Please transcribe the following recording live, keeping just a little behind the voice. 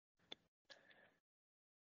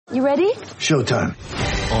You ready? Showtime.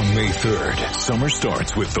 On May 3rd, summer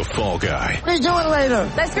starts with The Fall Guy. What are you doing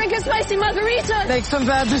later? Let's drink a spicy margarita. Make some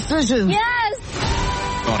bad decisions. Yes!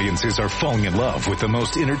 Audiences are falling in love with the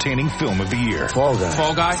most entertaining film of the year. Fall Guy.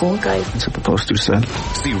 Fall Guy? Fall Guy. That's what the poster said.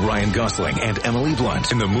 See Ryan Gosling and Emily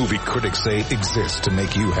Blunt in the movie critics say exists to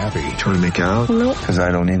make you happy. Trying to make it out? Nope. Because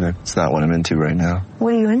I don't either. It's not what I'm into right now.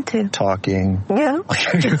 What are you into? Talking. Yeah.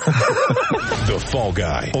 The Fall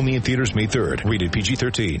Guy. Only in theaters May 3rd. Rated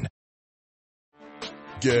PG-13.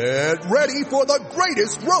 Get ready for the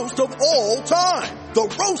greatest roast of all time. The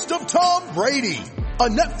Roast of Tom Brady. A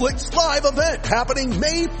Netflix live event happening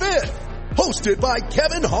May 5th. Hosted by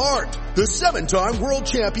Kevin Hart. The 7-time world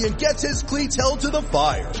champion gets his cleats held to the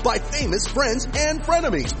fire by famous friends and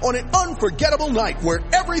frenemies on an unforgettable night where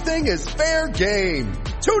everything is fair game.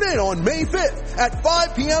 Tune in on May 5th at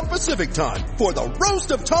 5 p.m. Pacific time for the Roast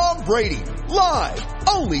of Tom Brady. Live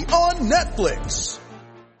only on Netflix.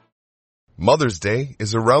 Mother's Day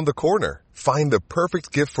is around the corner. Find the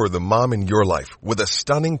perfect gift for the mom in your life with a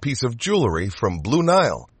stunning piece of jewelry from Blue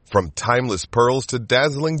Nile. From timeless pearls to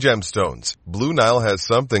dazzling gemstones, Blue Nile has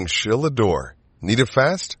something she'll adore. Need it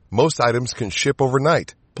fast? Most items can ship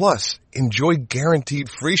overnight. Plus, enjoy guaranteed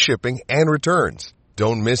free shipping and returns.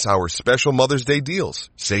 Don't miss our special Mother's Day deals.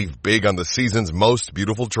 Save big on the season's most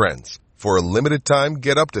beautiful trends. For a limited time,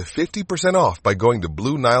 get up to 50% off by going to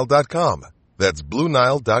BlueNile.com. That's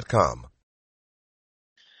BlueNile.com.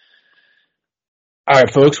 All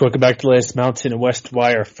right, folks, welcome back to the latest Mountain and West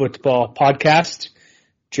Wire football podcast.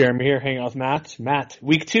 Jeremy here, hanging out with Matt. Matt,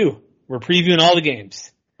 week 2. We're previewing all the games.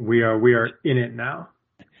 We are in it now.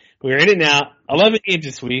 We're in it now. 11 games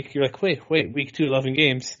this week. You're like, wait, week 2, 11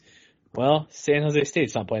 games. Well, San Jose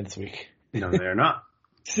State's not playing this week. No, they're not.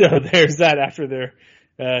 So there's that after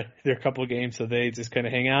their couple of games. So they just kind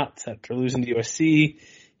of hang out after losing to USC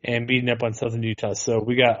and beating up on Southern Utah. So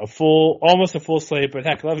we got almost a full slate, but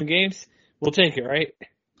heck, 11 games. We'll take it, right?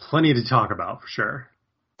 Plenty to talk about, for sure.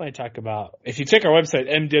 Plenty to talk about. If you check our website,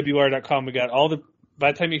 mwr.com, we got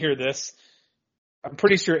by the time you hear this, I'm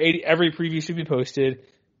pretty sure every preview should be posted.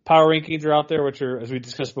 Power rankings are out there, which are, as we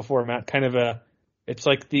discussed before, Matt, kind of it's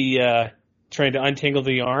like the trying to untangle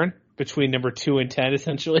the yarn between number 2 and 10,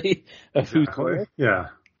 essentially, of who's where. Yeah.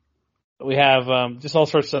 We have just all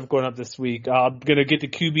sorts of stuff going up this week. I'm going to get the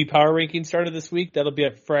QB power ranking started this week. That'll be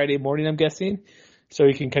at Friday morning, I'm guessing. So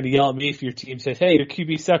you can kind of yell at me if your team says, hey, your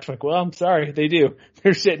QB sucks. I'm like, well, I'm sorry, they do.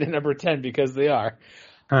 They're sitting at number 10 because they are.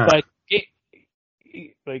 Huh. But,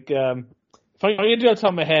 if I'm going to do it off the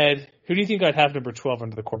top of my head, who do you think I'd have number 12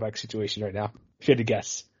 under the quarterback situation right now, if you had to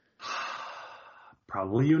guess?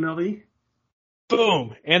 Probably UNLV.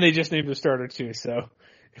 Boom! And they just named the starter, too, so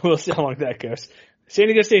we'll see how long that goes. San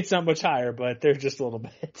Diego State's not much higher, but they're just a little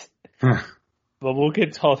bit. But we'll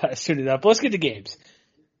get to all that soon enough. But let's get to games.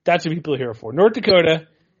 That's what people are here for. North Dakota,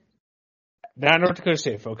 not North Dakota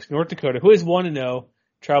State, folks. North Dakota, who is 1-0,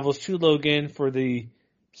 travels to Logan for the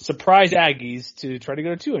surprise Aggies to try to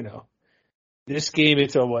go to 2-0. This game,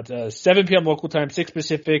 it's 7 p.m. local time, 6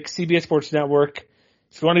 Pacific, CBS Sports Network.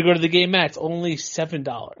 If you want to go to the game, Matt, it's only $7.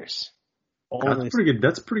 That's pretty good.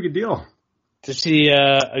 That's a pretty good deal. To see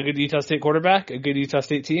a good Utah State quarterback, a good Utah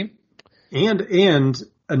State team. And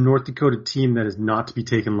a North Dakota team that is not to be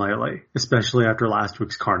taken lightly, especially after last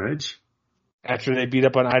week's carnage. After they beat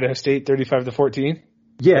up on Idaho State 35-14.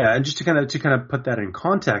 Yeah, and just to kind of put that in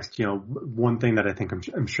context, one thing that I think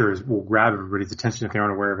I'm sure will grab everybody's attention if they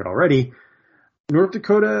aren't aware of it already. North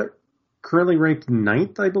Dakota currently ranked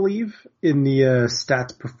 9th, I believe, in the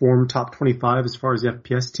Stats Perform Top 25 as far as the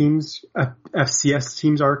FCS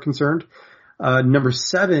teams are concerned. Number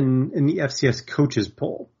 7 in the FCS coaches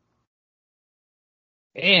poll.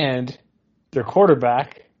 And their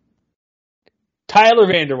quarterback, Tyler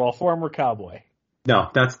Vanderwall, former Cowboy. No,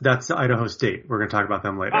 that's Idaho State. We're going to talk about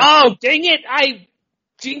them later. Oh, dang it. I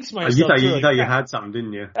jinxed myself. You thought you had something,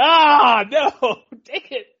 didn't you? No. Dang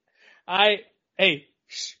it. Hey,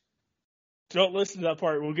 shh. Don't listen to that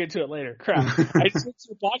part. We'll get to it later. Crap. I just went to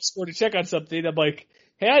the box score to check on something. I'm like,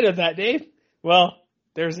 hey, I know that name. Well,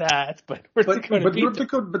 there's that. But North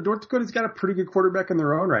Dakota's got a pretty good quarterback in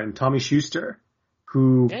their own right, and Tommy Schuster,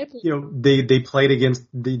 who they played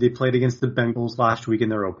against the Bengals last week in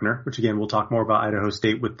their opener, which again we'll talk more about Idaho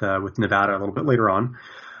State with Nevada a little bit later on.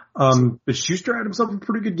 But Schuster had himself a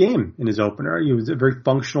pretty good game in his opener. He was a very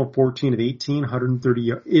functional 14 of 18,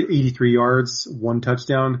 83 yards, 1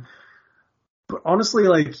 touchdown. But honestly,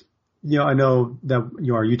 I know that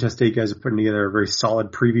our Utah State guys are putting together a very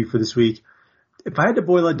solid preview for this week. If I had to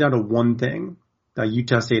boil it down to one thing that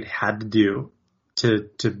Utah State had to do to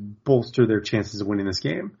bolster their chances of winning this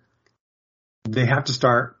game, they have to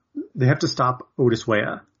stop Otis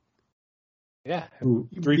Weah. Yeah,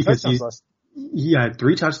 3 touchdowns. He had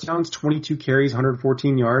 3 touchdowns, 22 carries,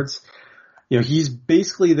 114 yards. He's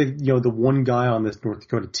basically the one guy on this North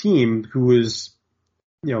Dakota team who is,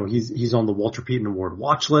 he's on the Walter Payton Award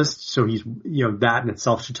watch list. So he's, that in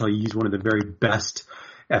itself should tell you he's one of the very best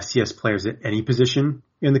FCS players at any position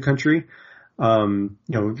in the country.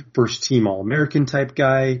 First team All-American type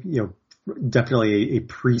guy, definitely a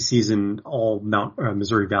preseason all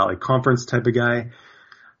Missouri Valley Conference type of guy.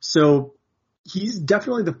 So he's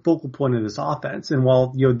definitely the focal point of this offense. And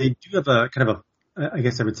while, they do have a kind of I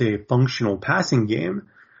guess I would say a functional passing game,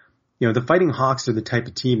 the Fighting Hawks are the type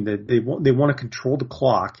of team that they want to control the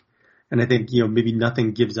clock. And I think, maybe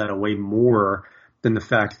nothing gives that away more than the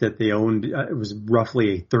fact that they owned, it was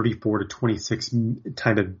roughly a 34-26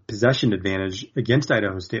 type of possession advantage against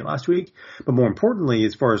Idaho State last week. But more importantly,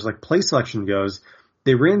 as far as like play selection goes,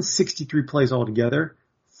 they ran 63 plays altogether.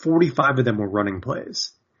 45 of them were running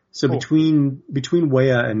plays. So between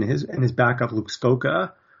Weah and his backup Luke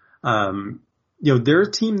Skoka, they're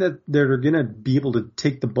a team that they're going to be able to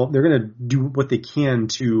take the ball. They're going to do what they can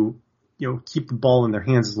to, keep the ball in their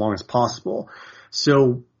hands as long as possible.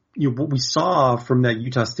 So, what we saw from that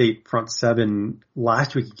Utah State front seven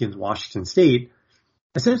last week against Washington State,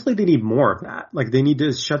 essentially they need more of that. Like they need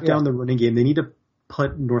to shut down the running game. They need to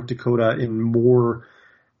put North Dakota in more,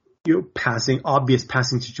 obvious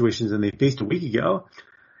passing situations than they faced a week ago.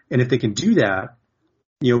 And if they can do that,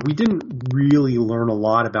 we didn't really learn a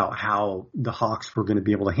lot about how the Hawks were going to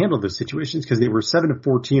be able to handle those situations because they were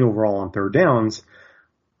 7-14 overall on third downs,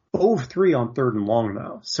 0-3 on third and long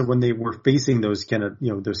though. So when they were facing those kind of,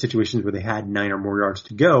 those situations where they had 9 or more yards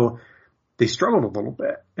to go, they struggled a little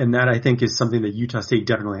bit. And that I think is something that Utah State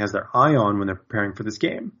definitely has their eye on when they're preparing for this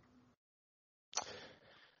game.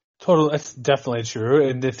 Totally. That's definitely true.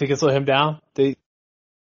 And if they can slow him down,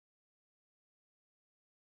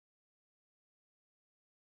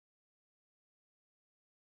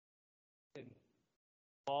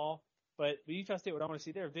 But Utah State, what I want to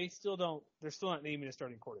see there, they're still not naming a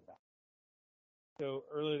starting quarterback. So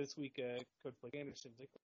earlier this week, Coach Blake Anderson was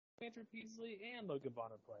like, Andrew Peasley and Logan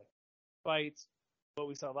Bonner play. Despite what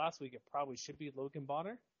we saw last week, it probably should be Logan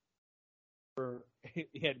Bonner.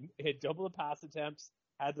 He had double the pass attempts,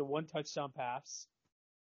 had the 1 touchdown pass.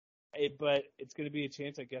 But it's going to be a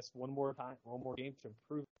chance, I guess, one more game to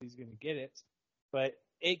prove he's going to get it. But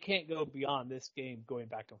it can't go beyond this game going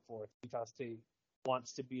back and forth. Utah State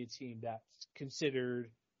wants to be a team that's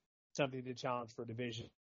considered something to challenge for division.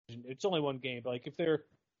 It's only one game, but like if their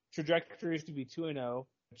trajectory is to be 2-0,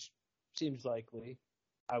 which seems likely,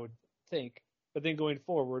 I would think. But then going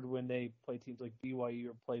forward, when they play teams like BYU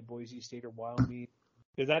or play Boise State or Wyoming,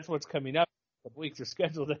 because that's what's coming up. The weeks are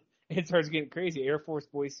scheduled, and it starts getting crazy. Air Force,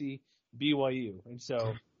 Boise, BYU, and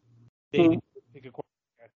so they need to pick a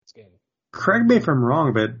quarterback at this game. Correct me if I'm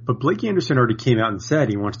wrong, but Blake Anderson already came out and said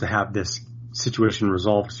he wants to have this situation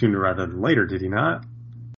resolved sooner rather than later, did he not?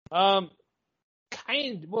 No,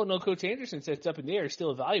 Coach Anderson said it's up in the air,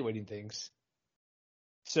 still evaluating things.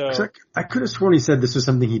 So I could have sworn he said this was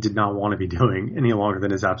something he did not want to be doing any longer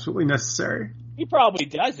than is absolutely necessary. He probably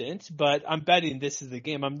doesn't, but I'm betting this is the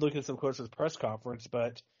game. I'm looking at some coach's press conference,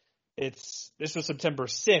 but this was September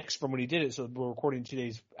 6th from when he did it, so we're recording 2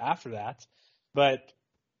 days after that. But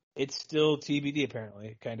it's still TBD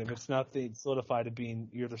apparently, kind of. It's nothing solidified of being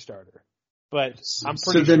you're the starter. But I'm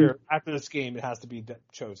pretty sure after this game it has to be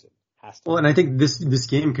chosen. Well, and I think this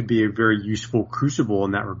game could be a very useful crucible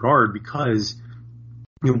in that regard because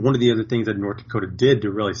one of the other things that North Dakota did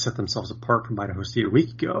to really set themselves apart from Idaho State a week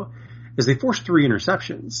ago is they forced 3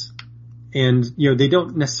 interceptions. And, they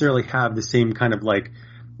don't necessarily have the same kind of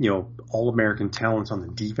All-American talents on the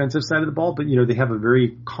defensive side of the ball, but, they have a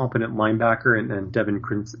very competent linebacker and Devin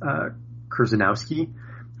Kurzanowski,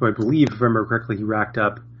 who I believe, if I remember correctly, he racked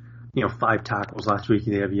up 5 tackles last week.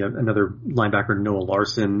 They have another linebacker, Noah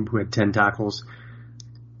Larson, who had 10 tackles.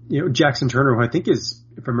 Jackson Turner, who I think is,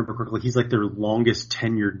 if I remember correctly, he's like their longest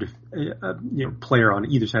tenured, player on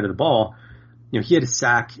either side of the ball. He had a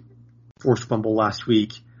sack, forced fumble last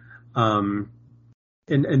week. And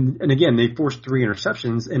again, they forced 3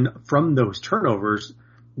 interceptions. And from those turnovers,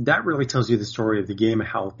 that really tells you the story of the game and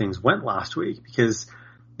how things went last week because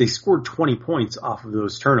they scored 20 points off of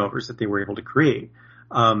those turnovers that they were able to create.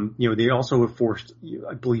 They also have forced,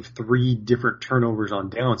 I believe, 3 different turnovers on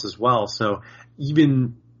downs as well. So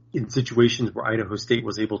even in situations where Idaho State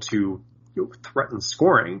was able to threaten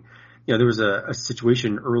scoring, there was a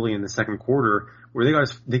situation early in the second quarter where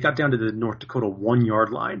they got down to the North Dakota 1-yard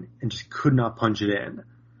line and just could not punch it in.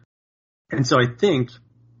 And so I think,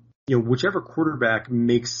 whichever quarterback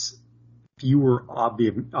makes fewer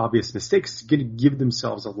obvious mistakes is going to give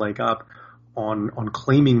themselves a leg up on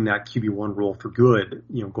claiming that QB1 role for good,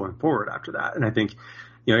 going forward after that. And I think,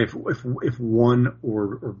 if one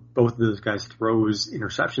or both of those guys throws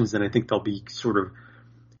interceptions, then I think they'll be sort of,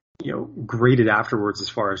 graded afterwards as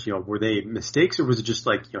far as, were they mistakes or was it just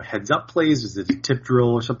like, heads up plays? Was it a tip drill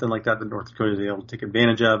or something like that North Dakota is able to take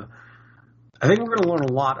advantage of? I think we're going to learn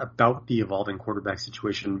a lot about the evolving quarterback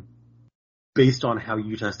situation based on how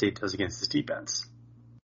Utah State does against this defense.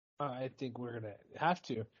 I think we're going to have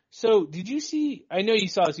to. So did you see, I know you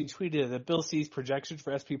saw this, you tweeted that Bill C's projections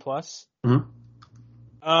for SP+. Mm-hmm.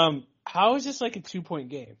 How is this like a 2-point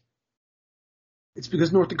game? It's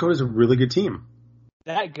because North Dakota is a really good team.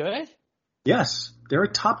 That good? Yes, they're a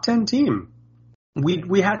top 10 team.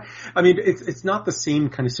 It's not the same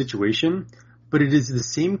kind of situation, but it is the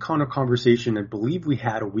same kind of conversation I believe we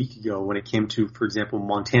had a week ago when it came to, for example,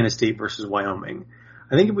 Montana State versus Wyoming.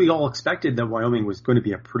 I think we all expected that Wyoming was going to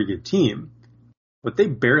be a pretty good team, but they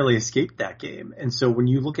barely escaped that game. And so when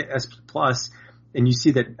you look at SP Plus and you see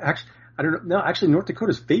that actually North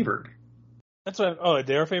Dakota's favored. That's what.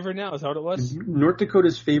 They're favored now. Is that what it was? North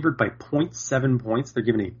Dakota's favored by 0.7 points. They're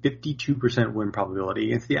given a 52% win probability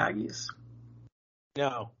against the Aggies.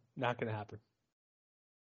 No, not going to happen.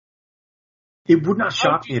 It would not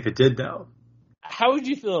shock me if it did, though. How would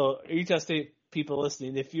you feel, Utah State people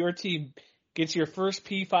listening, if your team gets your first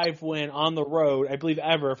P5 win on the road, I believe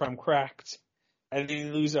ever, if I'm correct, and then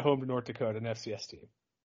you lose at home to North Dakota, an FCS team?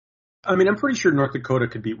 I'm pretty sure North Dakota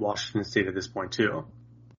could beat Washington State at this point, too.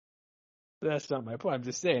 That's not my point. I'm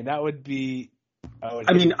just saying that would be. I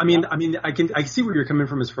can see where you're coming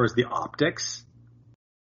from as far as the optics,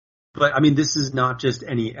 but this is not just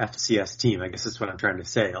any FCS team. I guess that's what I'm trying to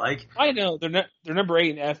say. Like, I know they're number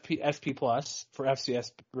 8 in SP Plus for FCS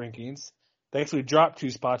rankings. They actually dropped 2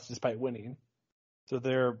 spots despite winning, so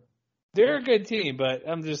they're a good team. But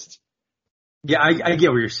I'm just. Yeah, I get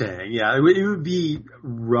what you're saying. Yeah, it would be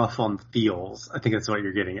rough on feels. I think that's what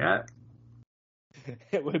you're getting at.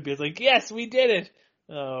 It would be like, yes, we did it.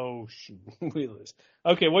 Oh, shoot, we lose.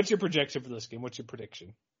 Okay, what's your projection for this game? What's your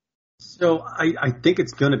prediction? So I think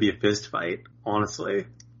it's going to be a fist fight, honestly.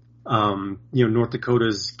 North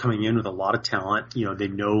Dakota's coming in with a lot of talent. They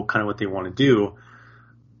know kind of what they want to do.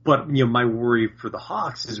 But, my worry for the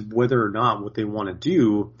Hawks is whether or not what they want to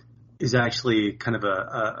do is actually kind of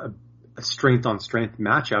a strength-on-strength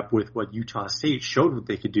matchup with what Utah State showed what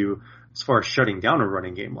they could do as far as shutting down a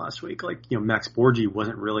running game last week. Like, Max Borgi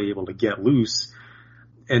wasn't really able to get loose,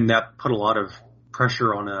 and that put a lot of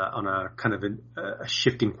pressure on a kind of a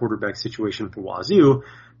shifting quarterback situation for Wazoo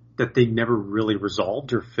that they never really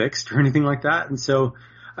resolved or fixed or anything like that. And so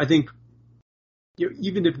I think,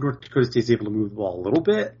 even if North Dakota State's able to move the ball a little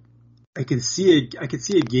bit, I could see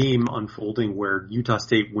a game unfolding where Utah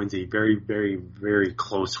State wins a very, very, very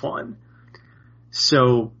close one.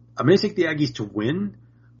 So I'm going to take the Aggies to win.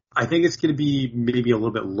 I think it's going to be maybe a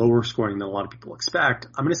little bit lower scoring than a lot of people expect.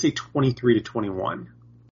 I'm going to say 23-21.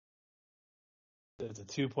 It's a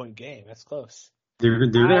 2-point game. That's close. They're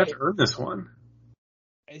going to have to earn this one.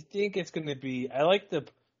 I think it's going to be. I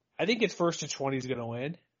think it's first to 20 is going to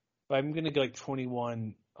win, but I'm going to go like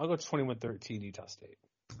 21. I'll go 21-13 Utah State.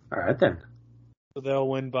 All right then. So they'll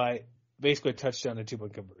win by basically a touchdown and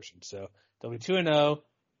 2-point conversion. So they'll be 2-0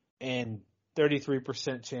 and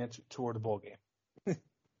 33% chance toward a bowl game.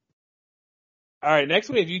 All right, next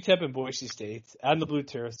we have UTEP and Boise State out in the Blue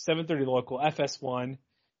Terrace, 7:30 local, FS1.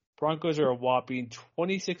 Broncos are a whopping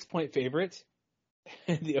 26-point favorite,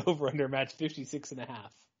 and the over/under match 56.5.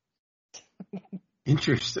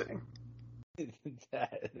 Interesting.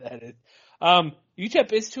 that is.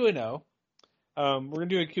 UTEP is 2-0. We're gonna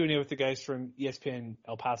do a Q&A with the guys from ESPN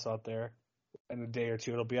El Paso out there in a day or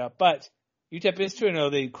two. It'll be up, but UTEP is 2-0.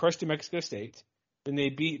 They crushed New Mexico State. Then they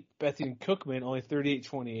beat Bethune Cookman only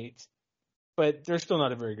 38-28. But they're still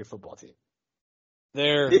not a very good football team.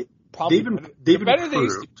 They're probably they've better improved. than they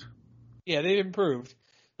used to. Yeah, they've improved,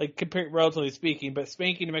 relatively speaking. But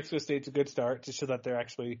spanking New Mexico State's a good start to show that they're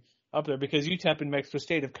actually up there because UTEP and Mexico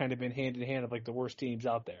State have kind of been hand in hand of like the worst teams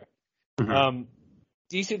out there. Mm-hmm.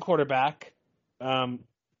 Decent quarterback,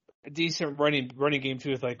 decent running game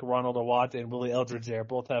too with like Ronald Awat and Willie Eldridge there.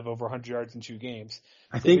 Both have over 100 yards in 2 games.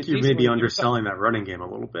 I think you're maybe underselling that running game a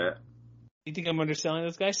little bit. You think I'm underselling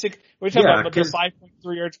those guys? We're talking about the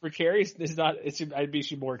 5.3 yards per carry. It's not. I'd be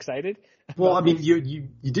more excited. Well, I mean, you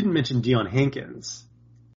didn't mention Deion Hankins,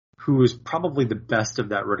 who is probably the best of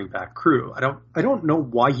that running back crew. I don't know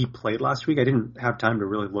why he played last week. I didn't have time to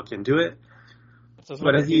really look into it.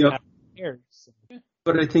 But I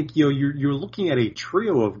think you're looking at a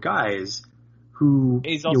trio of guys who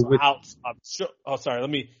he's also out.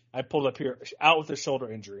 I pulled up here out with a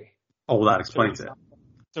shoulder injury. Oh, well, that explains it.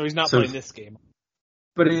 So he's not playing this game.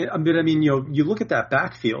 But I mean, you look at that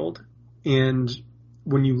backfield, and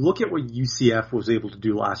when you look at what UCF was able to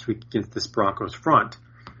do last week against this Broncos front,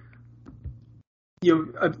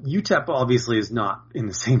 UTEP obviously is not in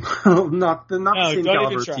the same not the same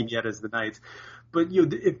caliber team yet as the Knights. But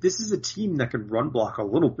if this is a team that can run block a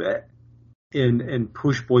little bit and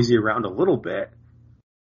push Boise around a little bit,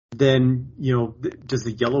 then does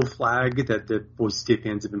the yellow flag that the Boise State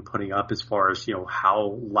fans have been putting up as far as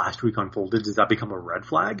how last week unfolded, does that become a red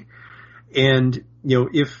flag? And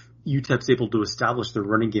if UTEP's able to establish their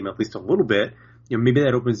running game at least a little bit, maybe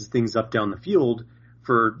that opens things up down the field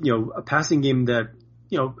for a passing game that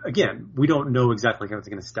again, we don't know exactly how it's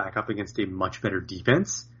going to stack up against a much better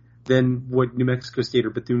defense than what New Mexico State or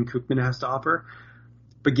Bethune-Cookman has to offer.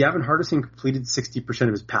 But Gavin Hardison completed 60%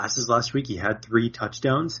 of his passes last week. He had 3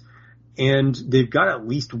 touchdowns, and they've got at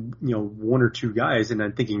least 1 or 2 guys, and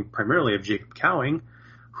I'm thinking primarily of Jacob Cowing,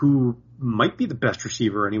 who might be the best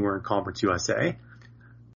receiver anywhere in Conference USA.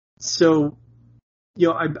 So,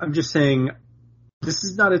 I'm just saying, this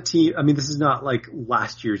is not a team. I mean, this is not like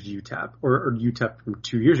last year's UTEP or UTEP from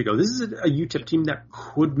 2 years ago. This is a UTEP team that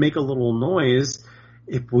could make a little noise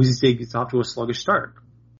if Boise State gets off to a sluggish start.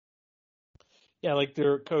 Yeah, like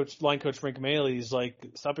their line coach Frank Maley is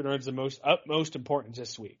like, stopping runs the utmost importance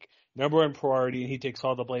this week. Number 1 priority, and he takes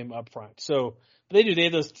all the blame up front. So they do. They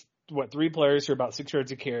have those 3 players who are about 6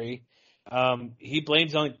 yards a carry. He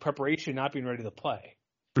blames on preparation, not being ready to play.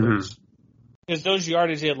 Because those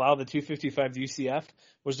yardage they allowed, the 255 UCF,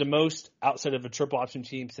 was the most outside of a triple option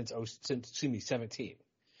team since 17.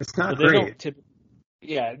 It's not great.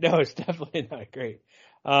 It's definitely not great.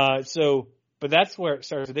 But that's where it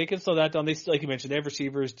starts. They can slow that down. They, like you mentioned, they have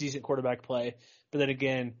receivers, decent quarterback play. But then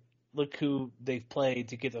again, look who they've played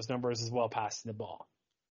to get those numbers as well, passing the ball.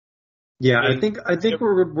 Yeah, I think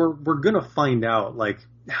we're gonna find out like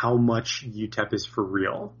how much UTEP is for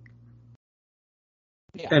real.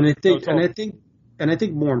 Yeah, and I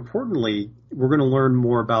think more importantly, we're going to learn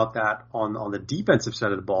more about that on the defensive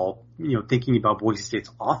side of the ball. Thinking about Boise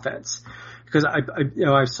State's offense, because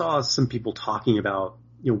I saw some people talking about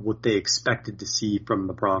what they expected to see from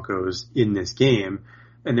the Broncos in this game,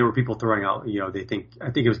 and there were people throwing out I think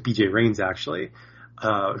it was BJ Raines actually,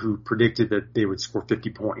 who predicted that they would score 50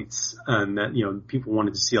 points, and that people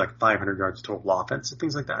wanted to see like 500 yards total offense and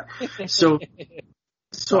things like that. So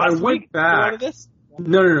I went back.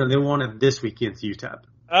 No, they won it this week against UTEP.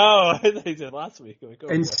 Oh, they did last week.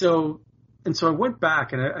 So I went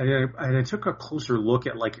back and I took a closer look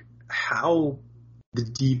at like how the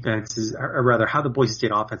defense is, or rather how the Boise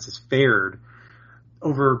State offense has fared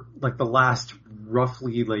over like the last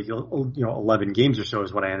roughly 11 games or so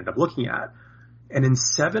is what I ended up looking at. And in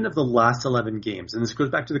 7 of the last 11 games, and this goes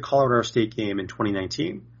back to the Colorado State game in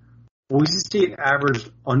 2019, Boise State averaged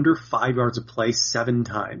under 5 yards of play 7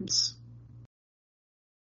 times.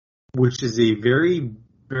 Which is a very,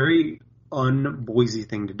 very un-Boise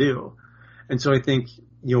thing to do. And so I think,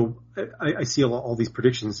 I see all these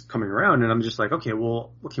predictions coming around, and I'm just like, okay,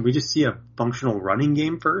 well, can we just see a functional running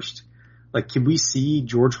game first? Like, can we see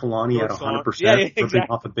George Holani at 100% ripping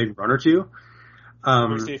off a big run or two?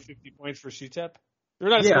 We say 50 points for UTEP?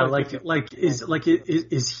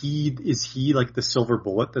 Is he like the silver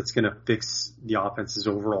bullet that's going to fix the offense's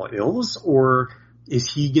overall ills, or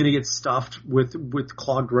is he going to get stuffed with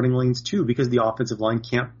clogged running lanes too, because the offensive line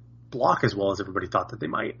can't block as well as everybody thought that they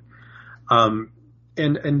might? And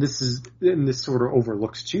this sort of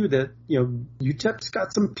overlooks too that UTEP's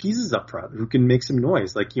got some pieces up front who can make some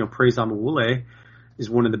noise. Like Praise Amawule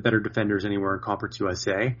is one of the better defenders anywhere in Conference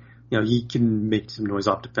USA. He can make some noise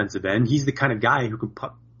off defensive end. He's the kind of guy who can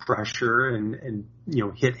put pressure and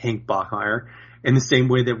hit Hank Bachmeier in the same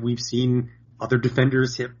way that we've seen other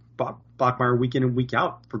defenders hit Bachmeier week in and week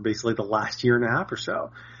out for basically the last year and a half or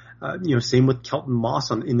so. Same with Kelton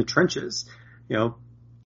Moss in the trenches.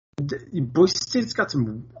 Boise State's got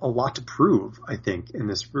a lot to prove, I think, in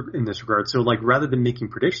this regard. So, like, rather than making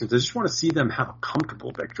predictions, I just want to see them have a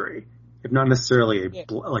comfortable victory, if not necessarily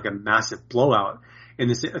a massive blowout in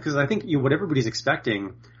this. Because I think what everybody's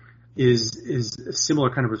expecting is a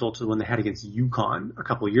similar kind of result to the one they had against UConn a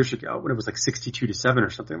couple of years ago when it was like 62-7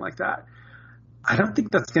 or something like that. I don't think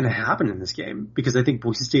that's going to happen in this game because I think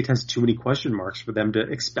Boise State has too many question marks for them to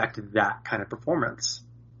expect that kind of performance.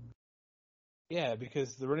 Yeah,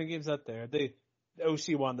 because the running game's out there. The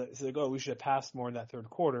OC won that. So they go, we should have passed more in that third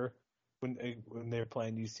quarter when they were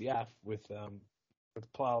playing UCF with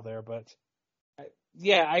Plow there. But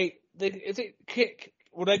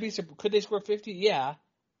could they score 50? Yeah,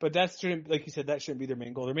 but that shouldn't, like you said, that shouldn't be their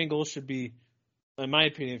main goal. Their main goal should be, in my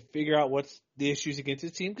opinion, figure out what's the issues against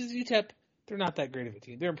this team, because UTEP, they're not that great of a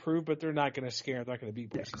team. They're improved, but they're not going to scare. They're not going to beat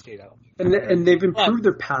Boise State out. And they've improved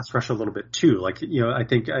their pass rush a little bit too. Like, I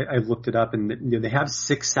think I looked it up, and they have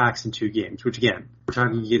 6 sacks in 2 games, which again, we're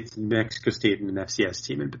talking against New Mexico State and an FCS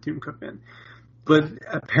team in Bethune-Cookman. But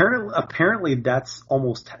apparently that's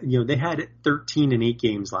almost, they had 13 in 8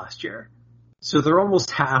 games last year. So they're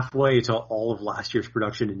almost halfway to all of last year's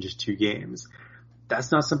production in just 2 games.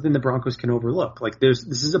 That's not something the Broncos can overlook. Like, this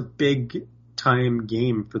is a big time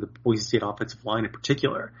game for the Boise State offensive line in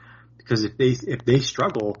particular, because if they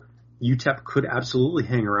struggle, UTEP could absolutely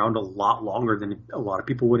hang around a lot longer than a lot of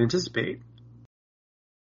people would anticipate.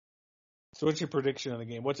 So what's your prediction on the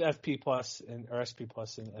game? What's FP plus or SP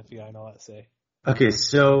plus and FEI and all that say? Okay,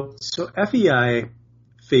 so FEI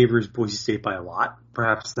favors Boise State by a lot.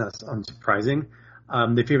 Perhaps that's unsurprising.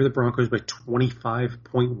 They favor the Broncos by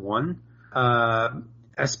 25.1.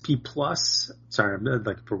 SP plus, sorry,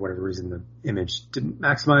 like for whatever reason the image didn't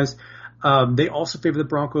maximize. They also favor the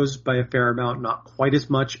Broncos by a fair amount, not quite as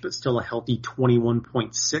much, but still a healthy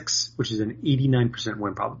 21.6, which is an 89%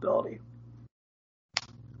 win probability.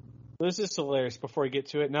 This is hilarious. Before I get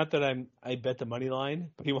to it, not that I bet the money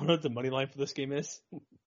line, but you want to know what the money line for this game is? It's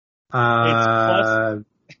plus.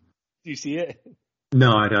 Do you see it?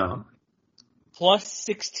 No, I don't. Plus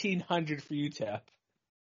 1,600 for UTEP.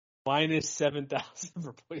 Minus 7,000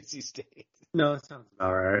 for Boise State. No, that sounds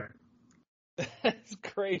about right. That's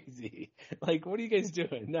crazy. Like, what are you guys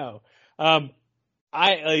doing? No. I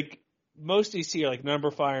like most DC are like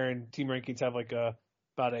number fire and team rankings have like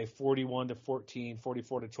about a 41-14,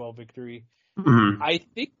 44-12 victory. Mm-hmm. I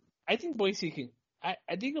think Boise can. I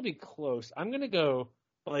think it'll be close. I'm gonna go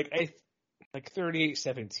like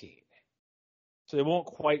 38-17. So they won't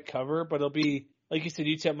quite cover, but it'll be like you said.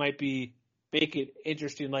 UTEP might make it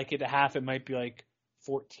interesting. Like at a half, it might be like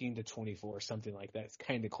 14-24, something like that. It's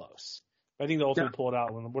kind of close. But I think they'll ultimately pull it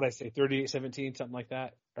out. What I say, 38-17, something like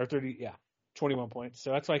that, or 21 points.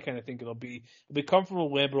 So that's why I kind of think it'll be a comfortable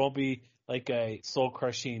win, but it won't be like a soul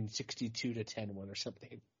crushing 62-10 win or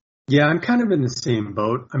something. Yeah, I'm kind of in the same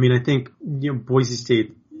boat. I mean, I think Boise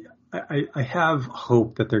State. I have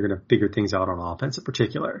hope that they're going to figure things out on offense in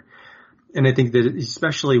particular. And I think that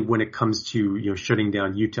especially when it comes to, shutting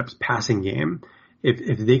down UTEP's passing game,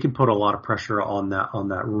 if they can put a lot of pressure on that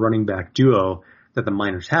running back duo that the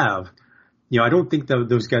Miners have, I don't think that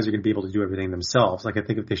those guys are going to be able to do everything themselves. Like, I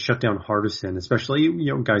think if they shut down Hardison, especially,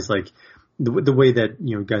 guys like the way that,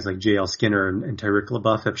 guys like J.L. Skinner and Tyreek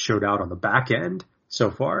LaBeouf have showed out on the back end so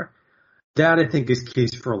far, that I think is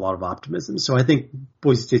case for a lot of optimism. So I think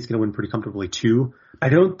Boise State's going to win pretty comfortably too. I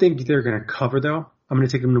don't think they're going to cover though. I'm going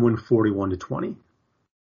to take them to win 41-20.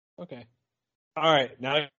 Okay. All right.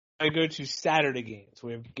 Now I go to Saturday games.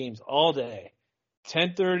 We have games all day.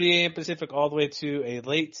 10:30 a.m. Pacific all the way to a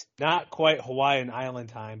late, not quite Hawaiian Island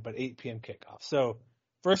time, but 8 p.m. kickoff. So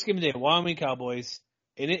first game of the day, Wyoming Cowboys,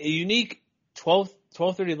 in a unique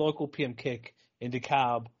 12:30 local p.m. kick in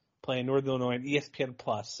DeKalb, playing Northern Illinois and ESPN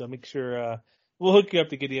Plus. So make sure we'll hook you up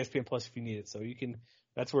to get ESPN Plus if you need it. So you can.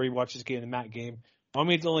 That's where you watch this game, the MAC game.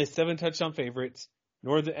 Wyoming's only 7 touchdown favorites.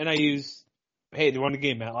 Northern NIU's, hey, they won the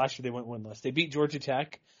game, Matt. Last year they went winless. They beat Georgia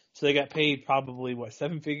Tech, so they got paid probably,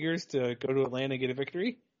 7 figures to go to Atlanta and get a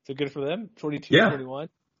victory. So good for them, 22-21.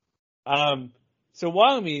 So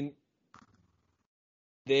Wyoming,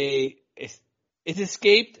 it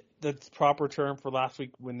escaped the proper term for last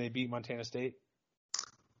week when they beat Montana State.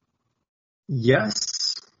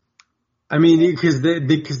 Yes. I mean, because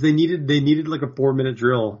they needed like a 4-minute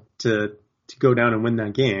drill to go down and win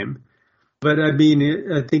that game. But I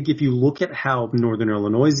mean, I think if you look at how Northern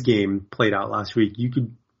Illinois' game played out last week, you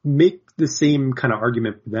could make the same kind of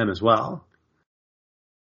argument for them as well.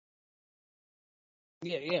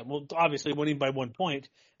 Yeah. Well, obviously winning by 1 point,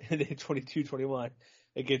 22-21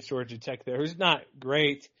 against Georgia Tech there. It was not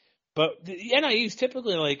great. But the NIU's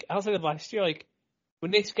typically, like, outside of last year, like, when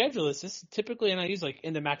they schedule this is typically NIU's, like,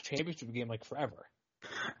 in the MAC championship game, like, forever.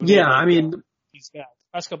 Yeah, I mean, these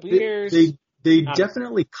last couple of years. They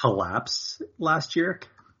definitely collapsed last year,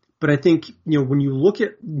 but I think when you look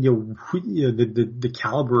at the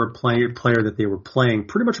caliber of player that they were playing,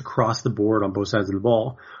 pretty much across the board on both sides of the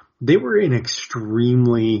ball, they were an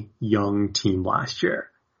extremely young team last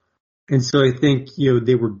year, and so I think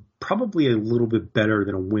they were probably a little bit better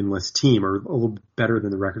than a winless team, or a little bit better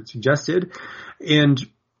than the record suggested, and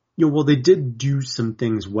while they did do some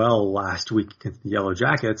things well last week against the Yellow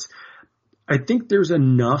Jackets, I think there's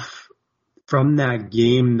enough from that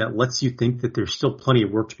game that lets you think that there's still plenty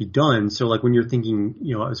of work to be done. So like when you're thinking,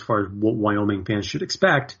 as far as what Wyoming fans should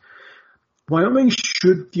expect, Wyoming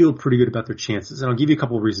should feel pretty good about their chances. And I'll give you a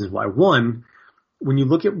couple of reasons why. One, when you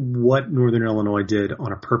look at what Northern Illinois did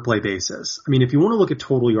on a per play basis, I mean, if you want to look at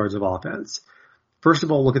total yards of offense, first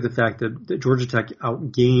of all, look at the fact that Georgia Tech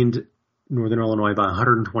outgained Northern Illinois by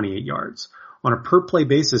 128 yards. On a per play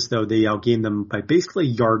basis, though, they outgained them by basically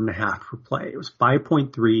a yard and a half per play. It was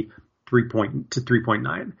 5.3 to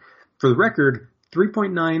 3.9. For the record,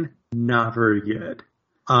 3.9, not very good.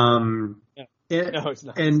 No, it's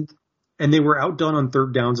not. And they were outdone on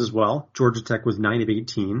third downs as well. Georgia Tech was 9 of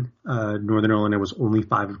 18. Northern Illinois was only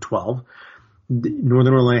 5 of 12.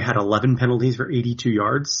 Northern Illinois had 11 penalties for 82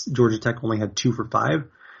 yards. Georgia Tech only had 2 for 5.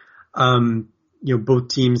 Both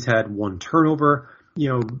teams had 1 turnover.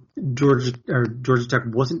 Georgia Tech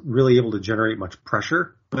wasn't really able to generate much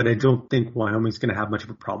pressure, but I don't think Wyoming's going to have much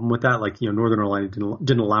of a problem with that. Northern Illinois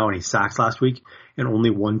didn't allow any sacks last week and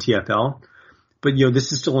only 1 TFL. But,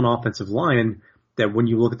 this is still an offensive line that when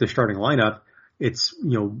you look at the starting lineup, it's,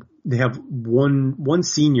 they have one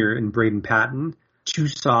senior in Braden Patton, 2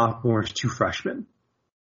 sophomores, 2 freshmen.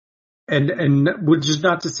 And which is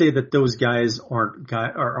not to say that those guys aren't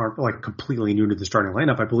like completely new to the starting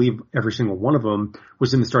lineup. I believe every single one of them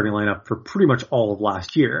was in the starting lineup for pretty much all of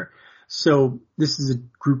last year. So this is a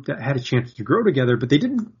group that had a chance to grow together, but they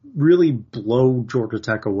didn't really blow Georgia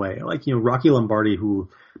Tech away. Rocky Lombardi, who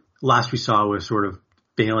last we saw was sort of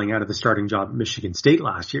bailing out of the starting job at Michigan State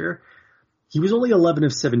last year, he was only 11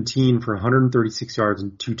 of 17 for 136 yards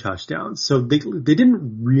and 2 touchdowns. So they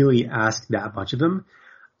didn't really ask that much of him.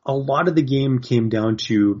 A lot of the game came down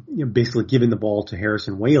to basically giving the ball to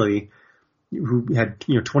Harrison Whaley, who had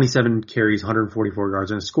 27 carries, 144 yards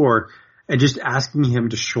and a score, and just asking him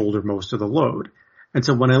to shoulder most of the load. And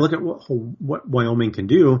so when I look at what Wyoming can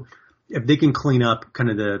do, if they can clean up kind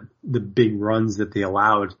of the big runs that they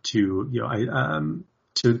allowed to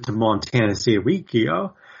Montana State a week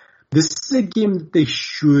ago, this is a game that they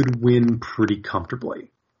should win pretty comfortably.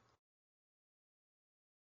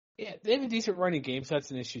 Yeah, they have a decent running game, so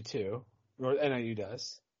that's an issue too. Or NIU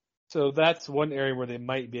does. So that's one area where they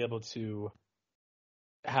might be able to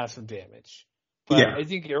have some damage. But yeah. I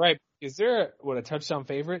think you're right. Is there a touchdown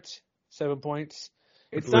favorite? 7 points?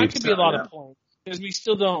 It's not going to be a lot of points because we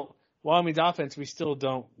still don't. Wyoming's offense, we still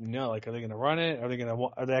don't know. Are they going to run it? Are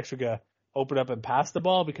they actually going to open up and pass the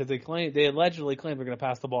ball? Because they allegedly claim they're going to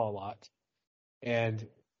pass the ball a lot, and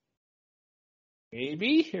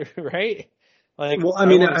maybe right. I think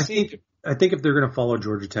if they're going to follow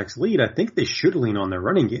Georgia Tech's lead, I think they should lean on their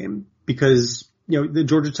running game because, the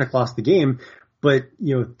Georgia Tech lost the game, but,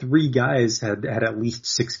 3 guys had at least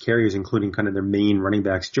 6 carries, including kind of their main running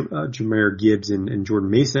backs, Jahmyr Gibbs and Jordan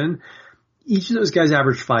Mason. Each of those guys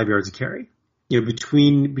averaged 5 yards a carry.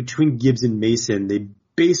 Between Gibbs and Mason, they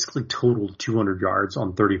basically totaled 200 yards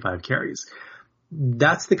on 35 carries.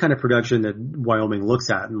 That's the kind of production that Wyoming looks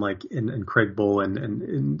at, and Craig Bull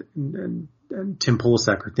and Tim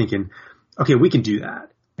Polasek are thinking, okay, we can do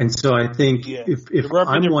that. And so I think if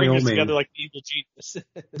I'm Wyoming, together like the evil genius.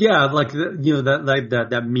 Yeah,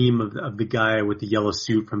 that meme of the guy with the yellow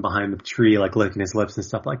suit from behind the tree, licking his lips and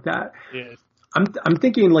stuff like that. Yes. I'm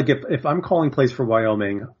thinking if I'm calling plays for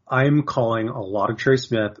Wyoming, I'm calling a lot of Trey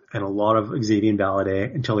Smith and a lot of Xavier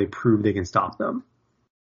Valladay until they prove they can stop them.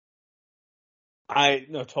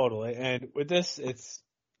 No, totally. And with this,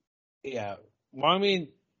 Wyoming,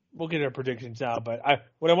 we'll get our predictions now, but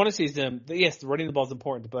what I want to see is them. Yes, running the ball is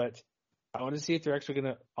important, but I want to see if they're actually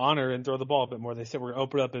going to honor and throw the ball a bit more. They said we're going to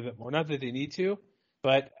open up a bit more. Not that they need to,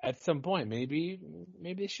 but at some point, maybe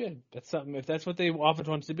they should. That's something. If that's what the offense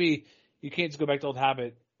wants to be, you can't just go back to old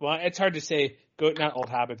habit. Well, it's hard to say not old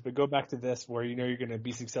habits, but go back to this where you're going to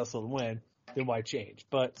be successful and win. Then why change?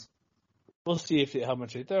 But we'll see how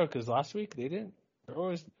much they throw because last week they didn't. There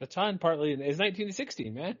was a ton. Partly it's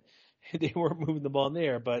 19-16, man. They weren't moving the ball in the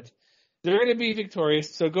air, but they're going to be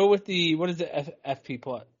victorious. So go with what is the FP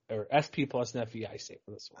plus or SP plus and FEI say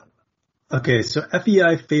for this one? Okay, so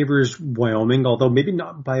FEI favors Wyoming, although maybe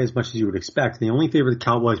not by as much as you would expect. They only favor the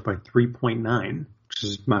Cowboys by 3.9, which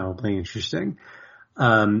is mildly interesting.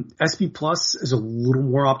 SP plus is a little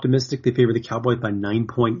more optimistic. They favor the Cowboys by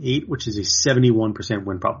 9.8, which is a 71%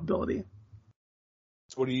 win probability.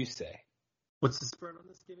 So what do you say? What's the spread on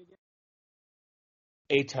this game again?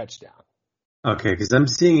 A touchdown. Okay, because I'm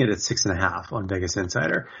seeing it at 6.5 on Vegas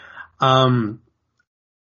Insider.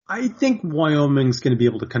 I think Wyoming's going to be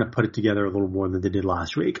able to kind of put it together a little more than they did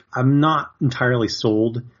last week. I'm not entirely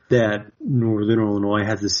sold that Northern Illinois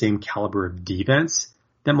has the same caliber of defense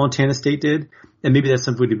that Montana State did, and maybe that's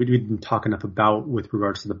something we didn't talk enough about with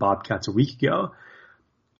regards to the Bobcats a week ago.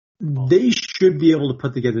 They should be able to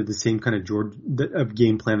put together the same kind of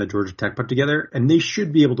game plan that Georgia Tech put together, and they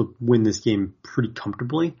should be able to win this game pretty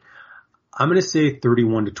comfortably. I'm going to say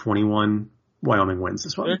 31-21 Wyoming wins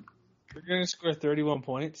this one. They're going to score 31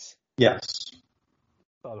 points? Yes.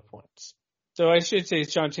 A lot of points. So I should say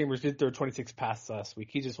Sean Chambers did throw 26 passes last week.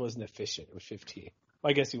 He just wasn't efficient with 15.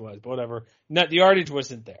 I guess he was, but whatever. The yardage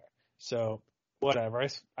wasn't there. So whatever.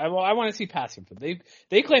 I want to see passing from them.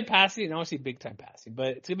 They claim passing, and I want to see big-time passing.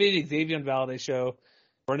 But it's going to be the Xavier Valade show,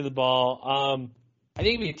 running the ball. I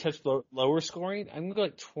think it'll be a touch lower scoring. I'm going to go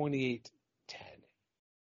like 28-10.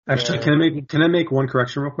 Actually, can I make one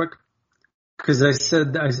correction real quick? Because I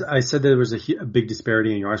said there was a big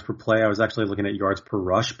disparity in yards per play. I was actually looking at yards per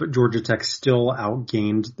rush, but Georgia Tech still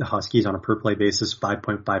outgained the Huskies on a per play basis,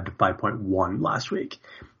 5.5 to 5.1 last week.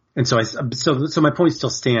 And so my point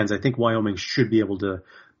still stands. I think Wyoming should be able to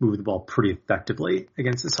move the ball pretty effectively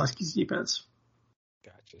against this Huskies defense.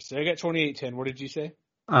 Gotcha. So I got 28-10. What did you say?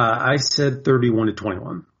 I said 31 to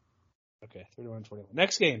 21. Okay, 31-21.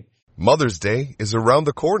 Next game. Mother's Day is around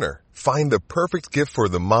the corner. Find the perfect gift for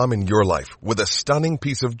the mom in your life with a stunning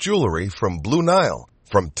piece of jewelry from Blue Nile.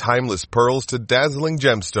 From timeless pearls to dazzling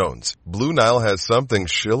gemstones, Blue Nile has something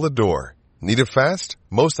she'll adore. Need it fast?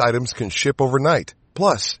 Most items can ship overnight.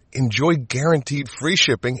 Plus, enjoy guaranteed free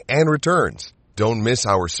shipping and returns. Don't miss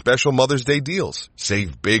our special Mother's Day deals.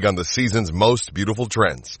 Save big on the season's most beautiful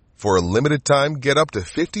trends. For a limited time, get up to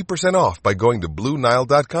 50% off by going to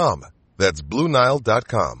BlueNile.com. That's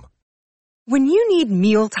BlueNile.com. When you need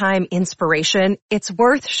mealtime inspiration, it's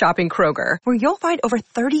worth shopping Kroger, where you'll find over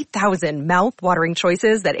 30,000 mouth-watering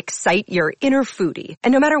choices that excite your inner foodie.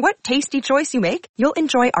 And no matter what tasty choice you make, you'll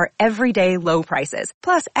enjoy our everyday low prices,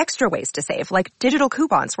 plus extra ways to save, like digital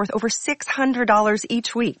coupons worth over $600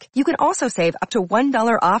 each week. You can also save up to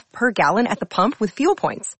 $1 off per gallon at the pump with fuel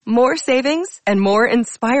points. More savings and more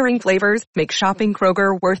inspiring flavors make shopping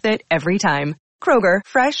Kroger worth it every time. Kroger,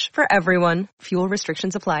 fresh for everyone. Fuel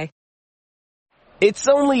restrictions apply. It's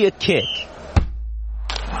only a kick,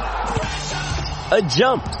 a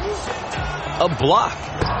jump, a block.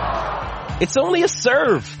 It's only a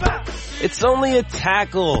serve. It's only a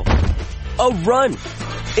tackle, a run.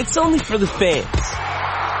 It's only for the fans.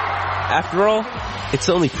 After all, it's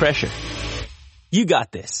only pressure. You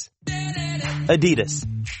got this. Adidas.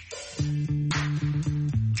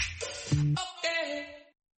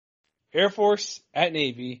 Air Force at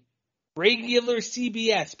Navy. Regular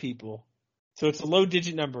CBS, people. So it's a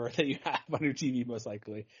low-digit number that you have on your TV, most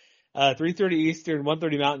likely. 3:30 Eastern,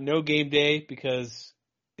 1:30 Mountain. No game day because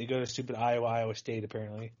they go to stupid Iowa State,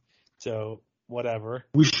 apparently. So, whatever.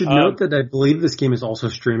 We should note that I believe this game is also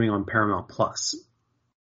streaming on Paramount Plus.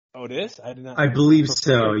 Oh, it is? I did not. I believe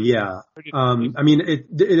so, yeah. I mean,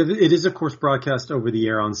 it is, of course, broadcast over the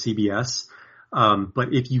air on CBS.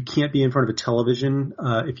 But if you can't be in front of a television,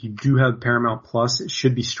 if you do have Paramount Plus, it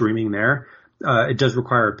should be streaming there. It does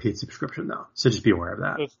require a paid subscription, though, so just be aware of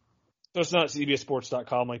that. So it's not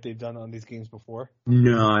CBSSports.com like they've done on these games before?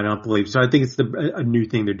 No, I don't believe so. I think it's a new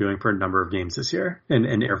thing they're doing for a number of games this year,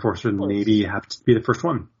 and Air Force and Navy have to be the first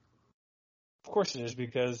one. Of course it is,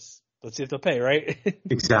 because let's see if they'll pay, right?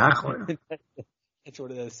 Exactly. That's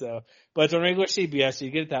what it is. So, but it's on regular CBS, so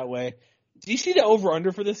you get it that way. Do you see the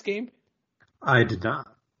over-under for this game? I did not.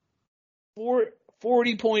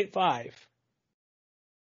 40.5.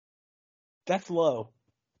 That's low.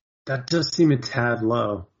 That does seem a tad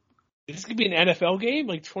low. Is this going to be an NFL game,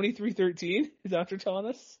 like 23-13? Is that what you're telling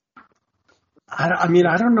us? I mean,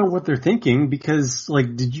 I don't know what they're thinking because,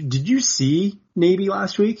 like, did you see Navy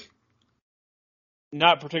last week?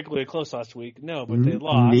 Not particularly close last week, no, but they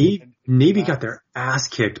lost. Navy got their ass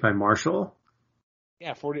kicked by Marshall.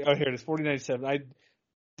 Yeah, 40. Oh, here it is, 49-7. I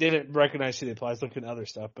didn't recognize who they played. I was looking at other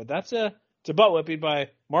stuff, but it's a butt whipping by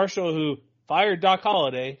Marshall, who fired Doc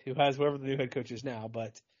Holliday, who has whoever the new head coach is now.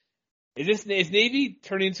 But is Navy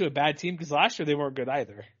turning into a bad team? Because last year they weren't good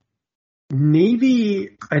either.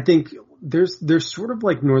 Navy, I think they're sort of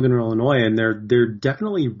like Northern Illinois, and they're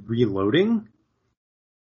definitely reloading.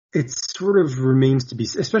 It sort of remains to be,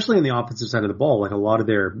 especially on the offensive side of the ball. Like a lot of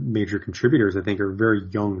their major contributors, I think, are very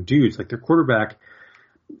young dudes. Like their quarterbacks,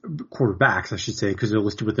 I should say, because they're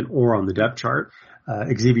listed with an or on the depth chart.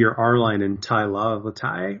 Xavier Arline and Ty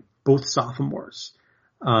Lavatai, both sophomores.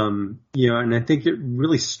 And I think it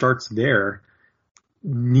really starts there.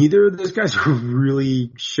 Neither of those guys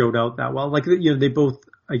really showed out that well. Like, they both,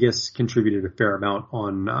 I guess, contributed a fair amount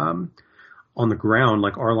on the ground.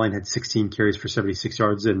 Like Arline had 16 carries for 76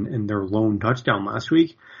 yards and their lone touchdown last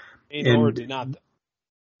week. And did not.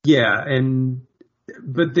 Yeah,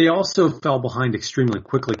 but they also fell behind extremely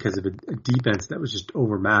quickly because of a defense that was just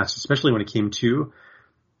overmatched, especially when it came to,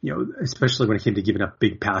 giving up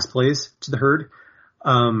big pass plays to the herd.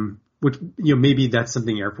 Which, maybe that's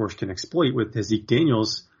something Air Force can exploit with Zeke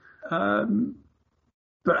Daniels. But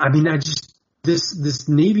I mean, This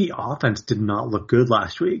Navy offense did not look good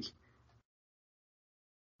last week.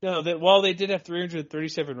 No, while they did have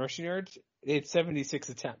 337 rushing yards, they had 76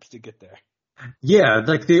 attempts to get there. Yeah,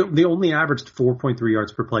 like they only averaged 4.3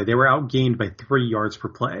 yards per play. They were outgained by 3 yards per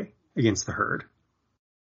play against the Herd.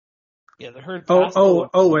 Yeah, the Herd.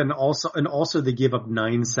 And also they gave up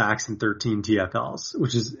 9 sacks and 13 TFLs,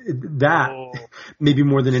 which is maybe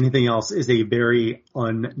more than anything else is a very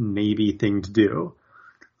un-Navy thing to do.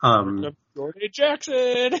 Jordan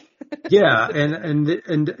Jackson. Yeah,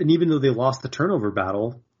 and even though they lost the turnover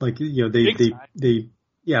battle, like they had 2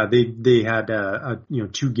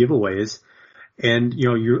 giveaways, and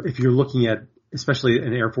if you're looking at especially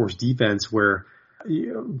an Air Force defense where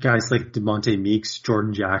guys like DeMonte Meeks,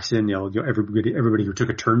 Jordan Jackson, everybody who took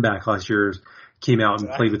a turn back last year came out and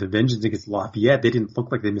played with a vengeance against Lafayette. They didn't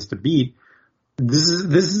look like they missed a beat. This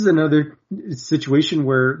is another situation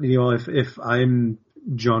where if I'm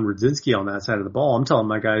John Rudzinski on that side of the ball, I'm telling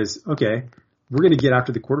my guys, okay, we're going to get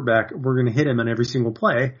after the quarterback. We're going to hit him on every single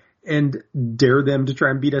play and dare them to try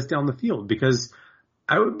and beat us down the field, because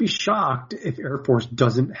I would be shocked if Air Force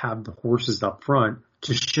doesn't have the horses up front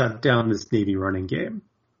to shut down this Navy running game.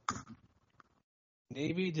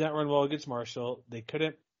 Navy did not run well against Marshall. They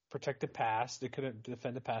couldn't protect the pass. They couldn't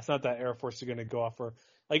defend the pass. Not that Air Force are going to go off for,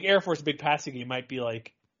 like, Air Force big passing game might be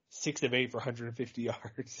like 6 of 8 for 150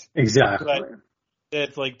 yards. Exactly. But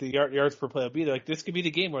it's like the yards per play will be there. Like, this could be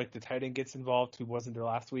the game where like the tight end gets involved who wasn't there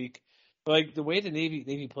last week. But like the way the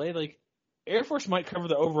Navy played, like Air Force might cover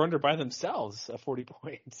the over-under by themselves at 40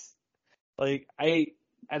 points. Like I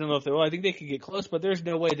don't know if they will. I think they could get close, but there's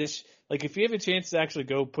no way this. Like if you have a chance to actually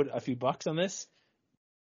go put a few bucks on this,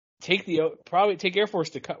 take Air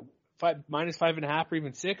Force to cut minus 5.5 or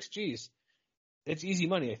even 6. Geez, it's easy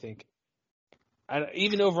money. I think.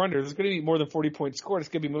 Even over-under, there's going to be more than 40 points scored. It's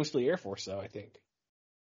going to be mostly Air Force, though. I think.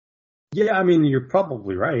 Yeah, I mean, you're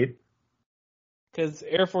probably right. Because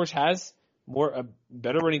Air Force has a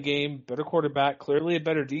better running game, better quarterback, clearly a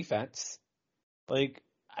better defense. Like,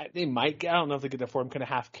 they might get, I don't know if they get the form kind of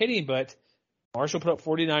half kidding, but Marshall put up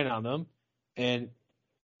 49 on them, and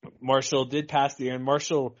Marshall did pass the air, and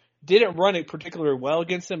Marshall didn't run it particularly well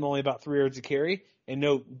against them, only about 3 yards a carry, and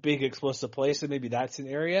no big explosive play, so maybe that's an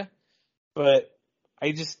area. But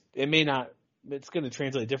it's going to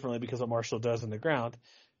translate differently because what Marshall does on the ground.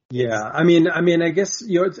 Yeah, I mean, I guess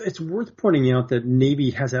it's worth pointing out that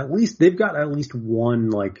Navy has they've got at least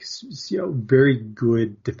one very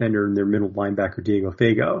good defender in their middle linebacker, Diego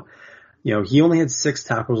Fago. He only had 6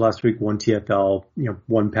 tackles last week, 1 TFL,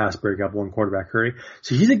 1 pass breakup, 1 quarterback hurry.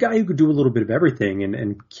 So he's a guy who could do a little bit of everything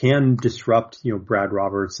and can disrupt Brad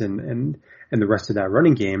Roberts and the rest of that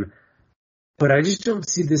running game. But I just don't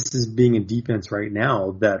see this as being a defense right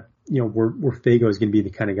now that where Fago is going to be the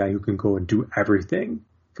kind of guy who can go and do everything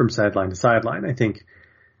from sideline to sideline. I think,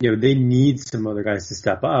 they need some other guys to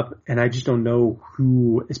step up, and I just don't know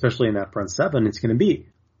who, especially in that front 7, it's going to be.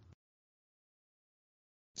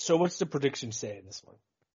 So what's the prediction say in this one?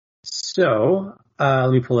 So,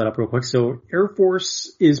 let me pull that up real quick. So Air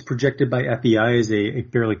Force is projected by FEI as a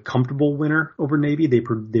fairly comfortable winner over Navy. They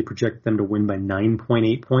project them to win by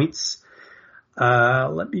 9.8 points.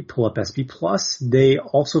 Let me pull up SP Plus. They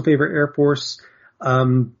also favor Air Force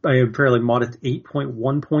by a fairly modest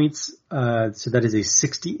 8.1 points. So that is a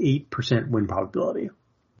 68% win probability.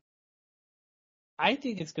 I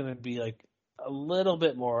think it's going to be like a little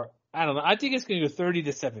bit more. I don't know. I think it's going to go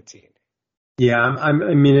 30-17. Yeah, I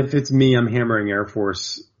mean, if it's me, I'm hammering Air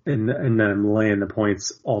Force and then I'm laying the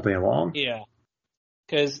points all day long. Yeah,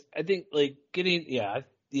 because I think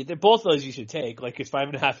they're both those you should take. Like it's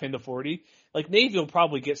 5.5 into 40. Like Navy will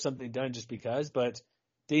probably get something done just because, but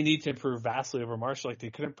they need to improve vastly over Marshall. Like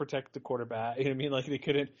they couldn't protect the quarterback. You know what I mean? Like they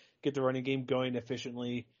couldn't get the running game going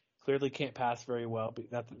efficiently. Clearly can't pass very well.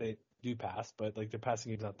 But not that they do pass, but like their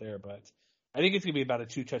passing game's not there. But I think it's gonna be about a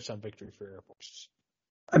 2 touchdown victory for Air Force.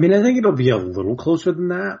 I mean, I think it'll be a little closer than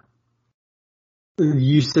that.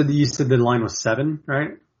 You said the line was 7,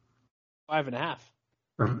 right? 5.5.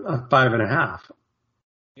 5.5.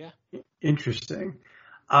 Yeah. Interesting.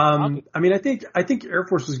 I mean, I think Air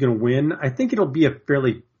Force is going to win. I think it'll be a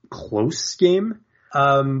fairly close game.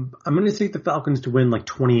 I'm going to take the Falcons to win like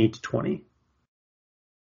 28-20.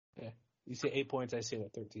 Okay. You say 8 points. I say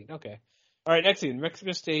 13. Okay. All right. Next thing, New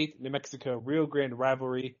Mexico State, New Mexico, Rio Grande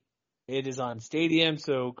rivalry. It is on Stadium,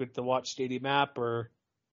 so good to watch Stadium app or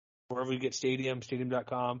wherever you get Stadium,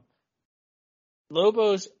 stadium.com.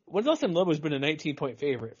 Lobos, when's the last time Lobos been a 19-point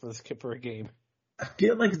favorite for a game? I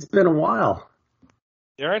feel like it's been a while.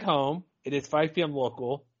 They're at home. It is 5 p.m.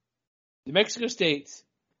 local. New Mexico State.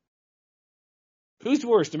 Who's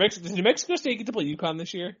worse? Does New Mexico State get to play UConn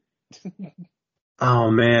this year?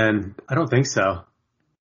 Oh man, I don't think so.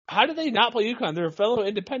 How did they not play UConn? They're fellow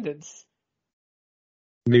independents.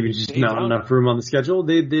 Maybe just not enough room on the schedule.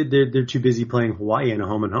 They're too busy playing Hawaii in a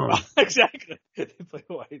home and home. Exactly. They play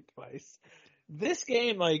Hawaii twice. This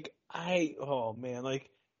game, San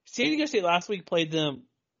Diego State last week played them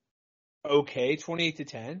okay,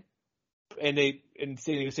 28-10, and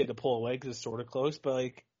San Diego State had to pull away because it's sort of close.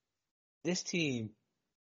 But this team,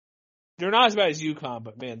 they're not as bad as UConn,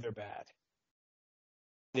 but man, they're bad.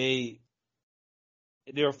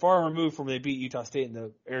 They're far removed from when they beat Utah State in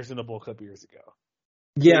the Arizona Bowl a couple years ago.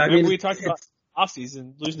 Yeah, we talked about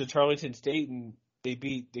offseason losing to Charleston State and they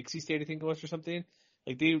beat Dixie State, I think it was, or something.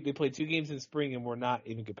 They played 2 games in the spring and were not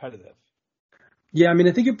even competitive. Yeah,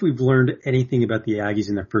 I think if we've learned anything about the Aggies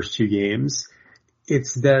in their first 2 games,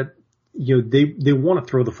 it's that they want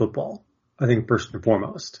to throw the football. I think first and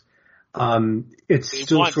foremost, it's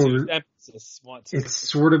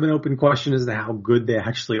sort of an open question as to how good they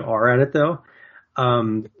actually are at it, though.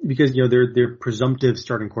 Because their presumptive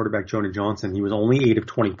starting quarterback Jonah Johnson, he was only 8 of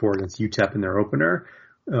 24 against UTEP in their opener,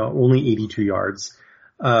 only 82 yards.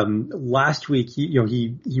 Last week he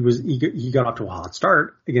got off to a hot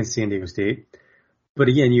start against San Diego State, but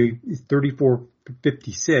again 34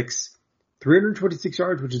 56, 326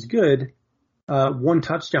 yards, which is good, 1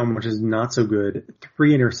 touchdown, which is not so good,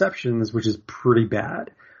 3 interceptions, which is pretty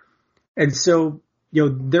bad, and so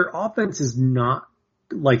their offense is not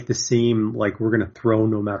like the same, we're going to throw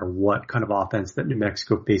no matter what kind of offense that New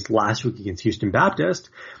Mexico faced last week against Houston Baptist.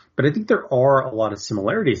 But I think there are a lot of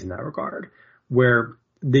similarities in that regard where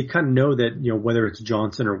they kind of know that, whether it's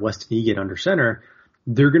Johnson or Weston Egan under center,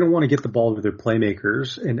 they're going to want to get the ball to their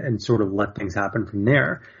playmakers and sort of let things happen from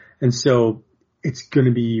there. And so it's going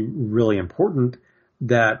to be really important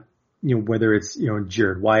that, whether it's,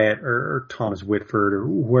 Jared Wyatt or Thomas Whitford or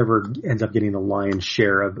whoever ends up getting the lion's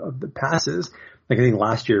share of the passes. I think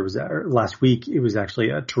last week it was actually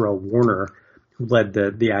Terrell Warner who led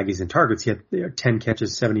the Aggies in targets. He had 10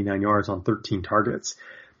 catches, 79 yards on 13 targets.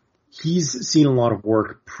 He's seen a lot of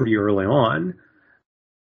work pretty early on.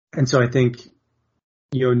 And so I think,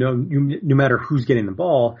 no matter who's getting the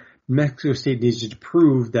ball, Mexico State needs to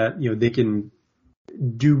prove that, they can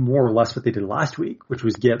do more or less what they did last week, which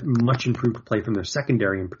was get much improved play from their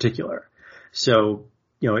secondary in particular. So,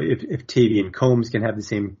 if Tavian Combs can have the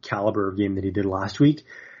same caliber of game that he did last week,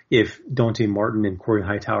 if Dante Martin and Corey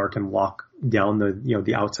Hightower can lock down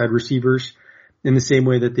the outside receivers in the same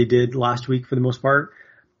way that they did last week for the most part,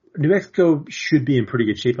 New Mexico should be in pretty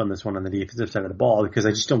good shape on this one on the defensive side of the ball, because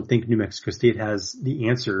I just don't think New Mexico State has the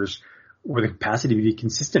answers or the capacity to be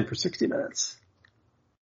consistent for 60 minutes.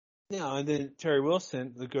 Yeah, and then Terry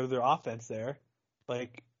Wilson, they go to their offense there,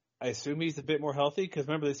 I assume he's a bit more healthy, because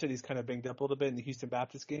remember they said he's kind of banged up a little bit in the Houston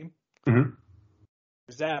Baptist game. Mm-hmm.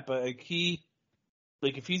 There's that, but if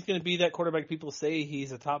he's going to be that quarterback, people say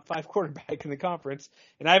he's a top 5 quarterback in the conference,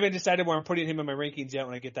 and I haven't decided where I'm putting him in my rankings yet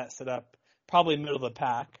when I get that set up. Probably middle of the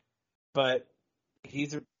pack, but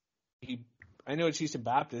I know it's Houston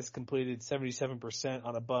Baptist completed 77%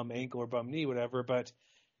 on a bum ankle or bum knee, whatever, but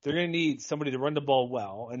they're going to need somebody to run the ball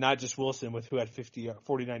well, and not just Wilson who had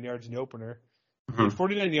 49 yards in the opener. Mm-hmm.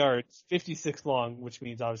 49 yards, 56 long, which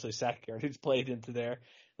means obviously sack yardage played into there.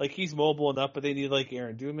 He's mobile enough, but they need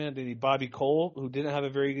Aaron Duman. They need Bobby Cole, who didn't have a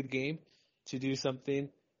very good game, to do something.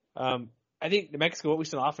 I think New Mexico, what we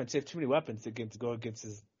saw on offense, they have too many weapons to go against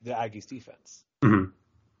the Aggies defense. Mm-hmm.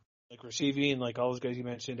 Receiving, all those guys you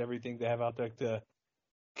mentioned, everything they have out there, the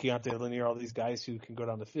Keontae Linear, all these guys who can go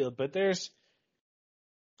down the field. But the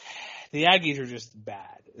Aggies are just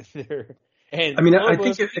bad. I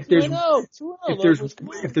think if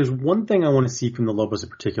there's one thing I want to see from the Lobos in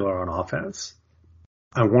particular on offense,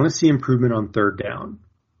 I want to see improvement on third down,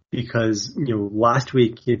 because last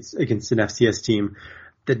week it's against an FCS team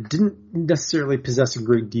that didn't necessarily possess a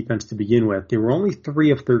great defense to begin with. They were only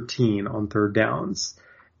 3 of 13 on third downs,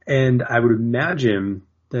 and I would imagine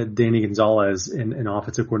that Danny Gonzalez and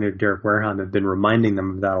offensive coordinator Derek Wareham have been reminding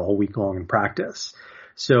them of that all week long in practice.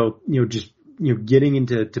 So getting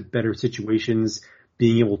into better situations,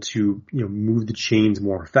 being able to, move the chains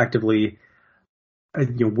more effectively,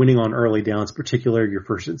 winning on early downs, particularly your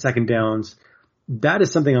first and second downs. That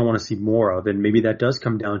is something I want to see more of. And maybe that does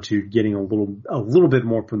come down to getting a little bit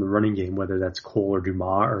more from the running game, whether that's Cole or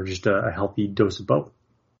Dumas or just a healthy dose of both.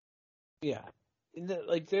 Yeah. It's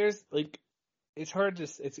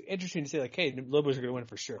interesting to say, hey, the Lobos are going to win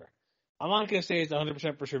for sure. I'm not going to say it's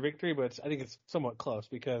 100% for sure victory, but I think it's somewhat close,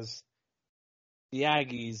 because the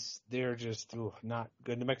Aggies, they're just not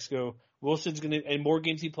good. New Mexico, Wilson's going to, and more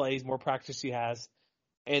games he plays, more practice he has.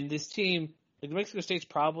 And this team, New Mexico State's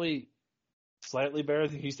probably slightly better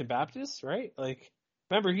than Houston Baptist, right? Like,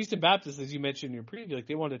 remember Houston Baptist, as you mentioned in your preview, like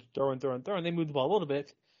they wanted to throw and they moved the ball a little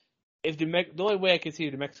bit. If the only way I can see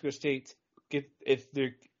New Mexico State if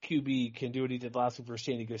their QB can do what he did last week for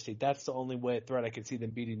San Diego State, that's the only threat I can see them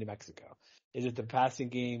beating New Mexico, is if the passing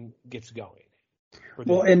game gets going.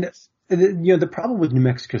 Well, and the problem with New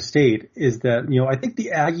Mexico State is that, I think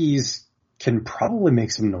the Aggies can probably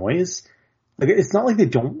make some noise. Like, it's not like they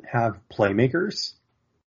don't have playmakers,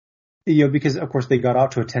 because of course they got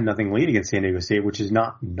out to a 10-0 lead against San Diego State, which is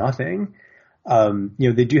not nothing.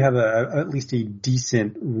 They do have at least a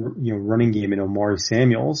decent, running game in Omari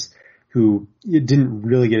Samuels, who didn't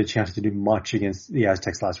really get a chance to do much against the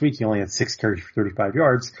Aztecs last week. He only had 6 carries for 35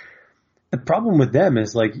 yards. The problem with them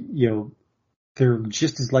is, like, they're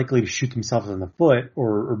just as likely to shoot themselves in the foot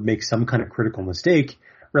or make some kind of critical mistake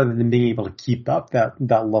rather than being able to keep up that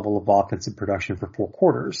level of offensive production for 4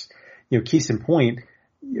 quarters. Case in point,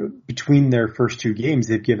 between their first 2 games,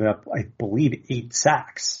 they've given up, I believe, 8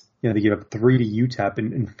 sacks. They gave up 3 to UTEP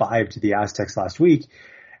and 5 to the Aztecs last week.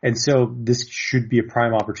 And so this should be a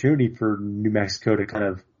prime opportunity for New Mexico to kind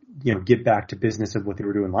of, get back to business of what they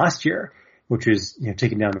were doing last year, which is,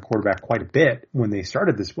 taking down the quarterback quite a bit when they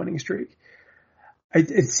started this winning streak.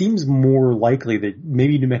 It seems more likely that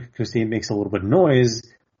maybe New Mexico State makes a little bit of noise,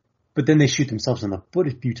 but then they shoot themselves in the foot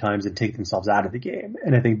a few times and take themselves out of the game.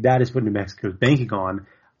 And I think that is what New Mexico is banking on.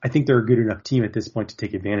 I think they're a good enough team at this point to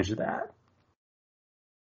take advantage of that.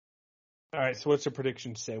 All right, so what's the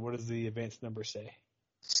prediction say? What does the advanced number say?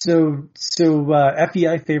 So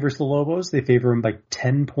FEI favors the Lobos. They favor them by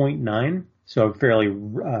 10.9, so a fairly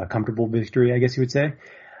comfortable victory, I guess you would say.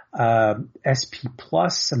 SP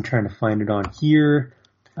Plus, I'm trying to find it on here.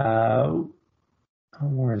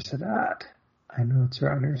 Where is it at? I know it's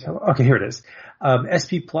around here. So, okay, here it is.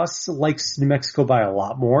 SP Plus likes New Mexico by a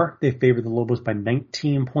lot more. They favor the Lobos by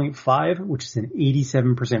 19.5, which is an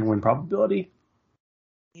 87% win probability.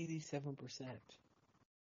 87%.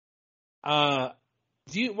 What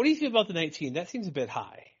do you feel about the 19? That seems a bit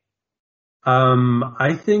high.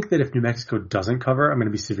 I think that if New Mexico doesn't cover, I'm going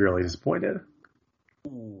to be severely disappointed.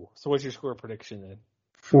 Ooh. So what's your score prediction then?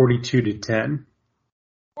 42-10.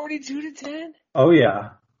 42-10? Oh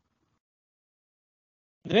yeah.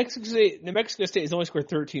 New Mexico State has only scored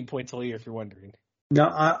 13 points all year, if you're wondering. No,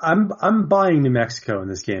 I'm buying New Mexico in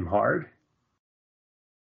this game hard.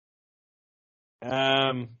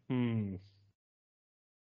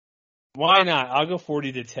 Why not? I'll go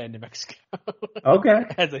 40-10 New Mexico. Okay.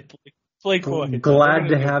 As I play coy. Glad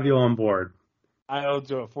to have you on board. I'll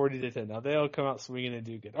do it 40-10. Now they'll come out swinging and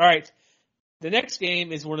do good. All right. The next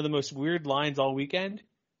game is one of the most weird lines all weekend.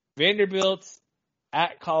 Vanderbilt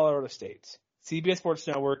at Colorado State. CBS Sports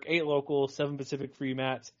Network, 8 local, 7 Pacific free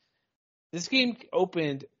mats. This game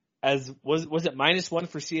opened as was it -1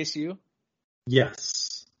 for CSU?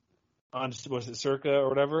 Yes. Was it Circa or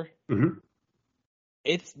whatever? Mm-hmm.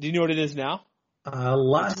 Do you know what it is now?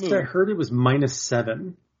 Last I heard it was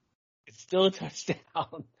 -7. It's still a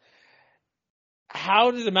touchdown.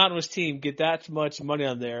 How did the Mountain West team get that much money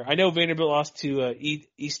on there? I know Vanderbilt lost to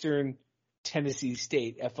Eastern Tennessee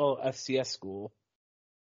State, FCS school.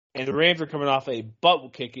 And the Rams are coming off a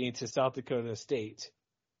butt kicking to South Dakota State.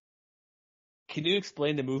 Can you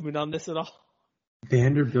explain the movement on this at all?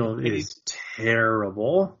 Vanderbilt is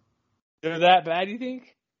terrible. They're that bad, you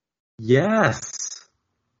think? Yes.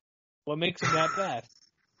 What makes them that bad?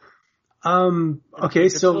 Okay,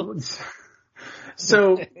 so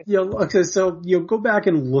go back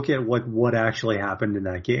and look at what actually happened in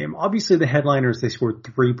that game. Obviously, the headliners, they scored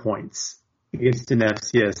 3 points against an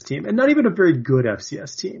FCS team, and not even a very good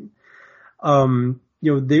FCS team.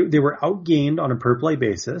 They were outgained on a per play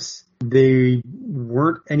basis. They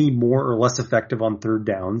weren't any more or less effective on third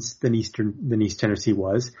downs than East Tennessee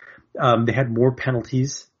was. They had more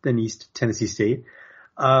penalties than East Tennessee State.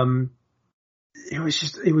 It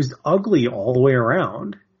was ugly all the way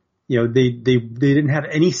around. They didn't have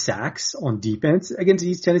any sacks on defense against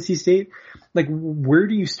East Tennessee State. Like, where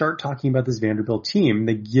do you start talking about this Vanderbilt team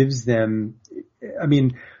that gives them, I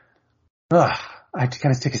have to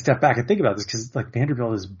kind of take a step back and think about this because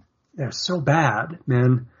Vanderbilt they're so bad,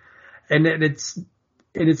 man. And it's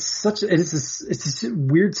a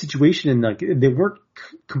weird situation, and they weren't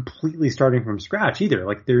completely starting from scratch either.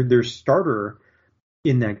 Like, their starter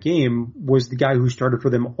in that game was the guy who started for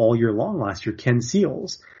them all year long last year, Ken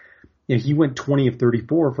Seals. He went 20 of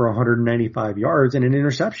 34 for 195 yards and an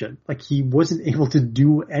interception. Like, he wasn't able to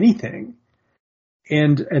do anything.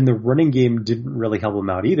 And the running game didn't really help him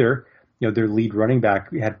out either. Their lead running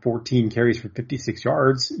back had 14 carries for 56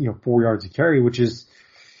 yards, 4 yards a carry, which is,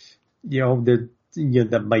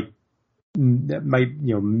 that might that might,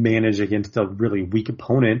 manage against a really weak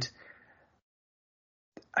opponent.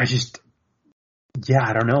 I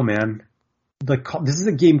don't know, man. This is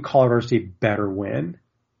a game Colorado State better win.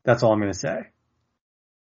 That's all I'm going to say.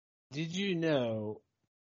 Did you know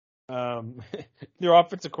their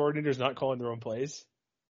offensive coordinator's not calling their own plays?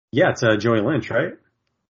 Yeah, it's Joey Lynch, right?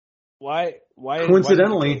 Why?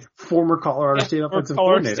 Coincidentally, former Colorado State offensive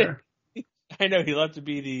coordinator. I know he left to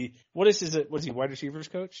be was he wide receivers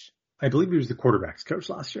coach? I believe he was the quarterbacks coach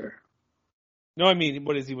last year. No, I mean,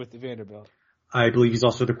 what is he with the Vanderbilt? I believe he's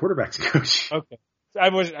also the quarterbacks coach. Okay.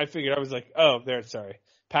 I figured, I was like, oh, there, sorry.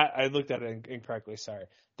 Pat, I looked at it incorrectly, sorry.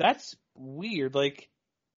 That's weird. Like,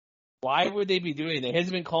 why would they be doing it? He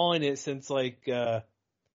hasn't been calling it since,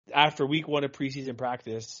 after week 1 of preseason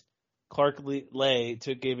practice, Clark Lay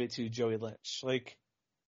gave it to Joey Lynch. Like,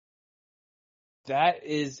 that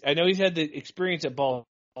is, I know he's had the experience at Ball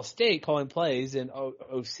State calling plays in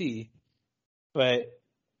OC, but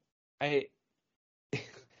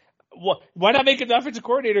why not make him the offensive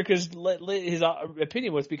coordinator? Because his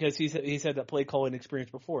opinion was because he's had that play calling experience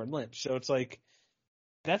before in Lynch. So it's like,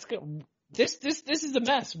 that's good. This is a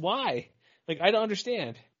mess. Why? Like, I don't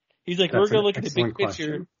understand. He's like, we're going to look at the big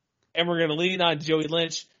picture, and we're going to lean on Joey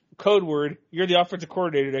Lynch. Code word, you're the offensive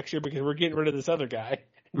coordinator next year because we're getting rid of this other guy,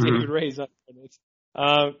 David Ray's.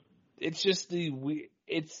 It's just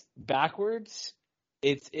it's backwards.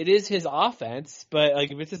 It is his offense, but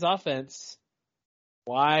if it's his offense,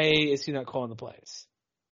 why is he not calling the plays?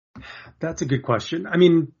 That's a good question. I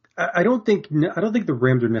mean, I don't think the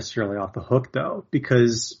Rams are necessarily off the hook though,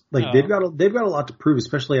 because they've got a lot to prove,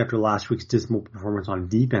 especially after last week's dismal performance on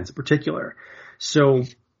defense in particular. So,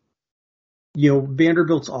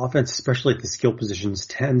 Vanderbilt's offense, especially at the skill positions,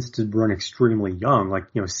 tends to run extremely young.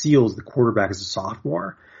 Seals, the quarterback, is a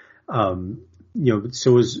sophomore.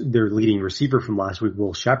 So is their leading receiver from last week,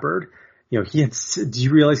 Will Shepherd. Did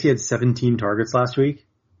you realize he had 17 targets last week?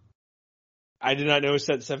 I did not know it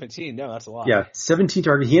said 17. No, that's a lot. Yeah, 17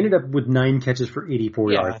 targets. He ended up with 9 catches for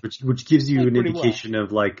 84 yards, which gives you an indication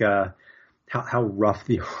of how rough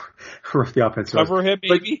the offense was. Cover him,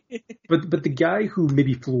 maybe. But the guy who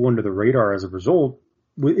maybe flew under the radar as a result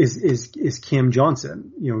is Cam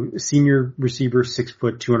Johnson. Senior receiver, 6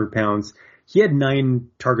 foot, 200 pounds. He had 9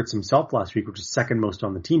 targets himself last week, which is second most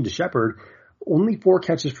on the team to Shepherd. Only 4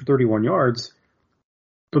 catches for 31 yards.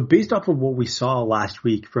 But based off of what we saw last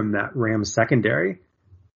week from that Rams secondary,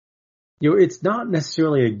 it's not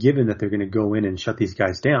necessarily a given that they're going to go in and shut these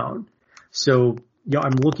guys down. So,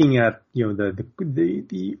 I'm looking at, the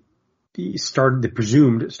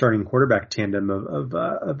presumed starting quarterback tandem of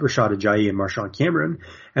Rashad Ajayi and Marshawn Cameron.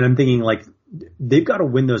 And I'm thinking they've got to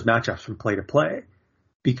win those matchups from play to play,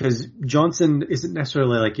 because Johnson isn't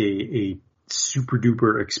necessarily a super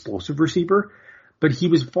duper explosive receiver, but he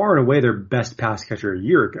was far and away their best pass catcher a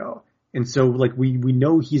year ago. And so we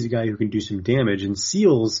know he's a guy who can do some damage. And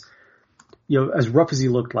Seals, as rough as he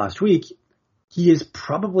looked last week, he is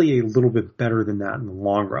probably a little bit better than that in the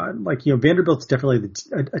long run. Vanderbilt's definitely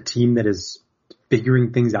a team that is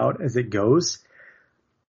figuring things out as it goes.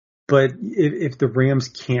 But if the Rams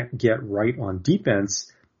can't get right on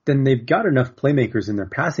defense, then they've got enough playmakers in their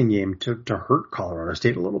passing game to hurt Colorado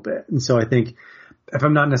State a little bit. And so I think if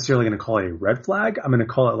I'm not necessarily going to call it a red flag, I'm going to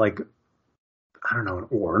call it an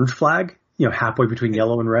orange flag, halfway between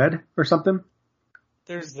yellow and red or something.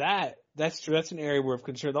 There's that. That's true. That's an area we're of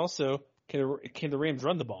concern. Also, can the Rams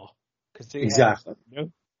run the ball? Exactly.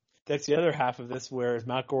 That's the other half of this. Where is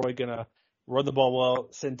McElroy going to run the ball well?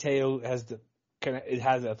 Centeo has the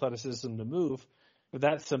athleticism to move. But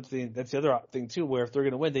that's something. That's the other thing too. Where if they're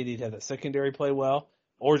going to win, they need to have that secondary play well,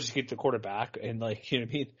 or just keep the quarterback and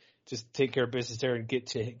just take care of business there and get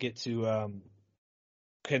to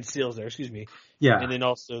Ken Seals there. Excuse me. Yeah. And then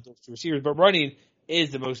also those 2 receivers. But running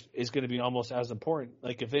is going to be almost as important.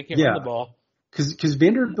 If they can't run the ball. Because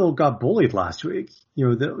Vanderbilt got bullied last week.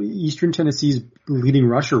 The Eastern Tennessee's leading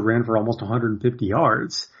rusher ran for almost 150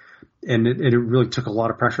 yards. And it really took a lot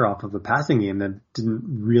of pressure off of the passing game that didn't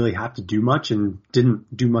really have to do much and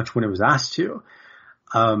didn't do much when it was asked to.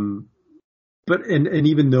 But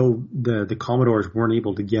even though the Commodores weren't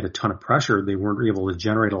able to get a ton of pressure, they weren't able to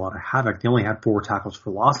generate a lot of havoc. They only had 4 tackles for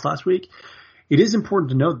loss last week. It is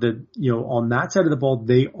important to note that, on that side of the ball,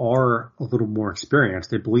 they are a little more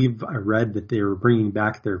experienced. I believe I read that they were bringing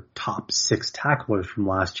back their top 6 tacklers from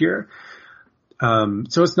last year.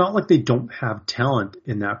 So it's not like they don't have talent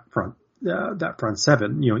in that front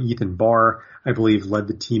 7. Ethan Barr, I believe, led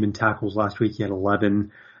the team in tackles last week. He had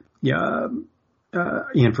 11. Yeah.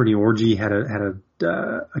 Anthony Orji had a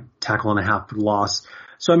tackle and a half for loss.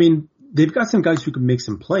 So, I mean, they've got some guys who can make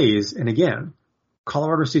some plays. And again,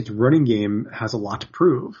 Colorado State's running game has a lot to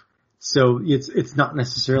prove. So it's not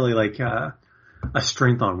necessarily like a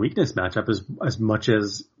strength on weakness matchup as much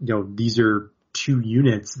as, these are two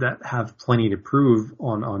units that have plenty to prove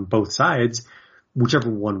on both sides. Whichever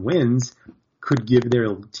one wins could give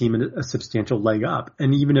their team a substantial leg up.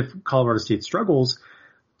 And even if Colorado State struggles,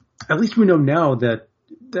 at least we know now that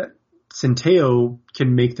Centeio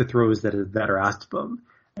can make the throws that are asked of him.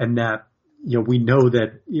 And that, we know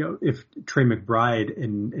that, if Trey McBride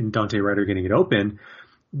and Dante Wright are getting it open,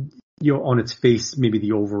 on its face, maybe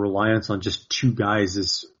the over-reliance on just two guys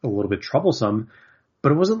is a little bit troublesome.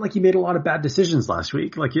 But it wasn't like he made a lot of bad decisions last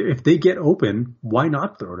week. Like, if they get open, why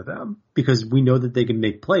not throw to them? Because we know that they can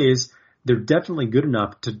make plays. They're definitely good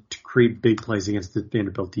enough to create big plays against the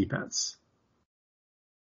Vanderbilt defense.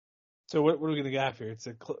 So what are we going to get here? It's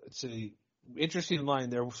a interesting line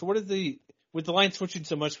there. So what is with the line switching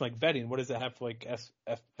so much like vetting, what does it have for like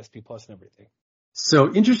SP plus and everything?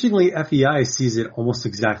 So interestingly, FEI sees it almost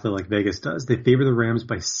exactly like Vegas does. They favor the Rams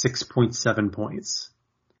by 6.7 points.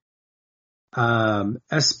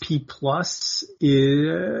 SP plus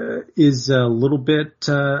is a little bit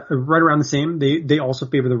right around the same. They also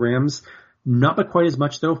favor the Rams, not by quite as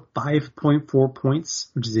much though. 5.4 points,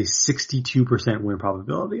 which is a 62% win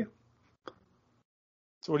probability.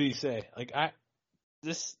 So what do you say? Like I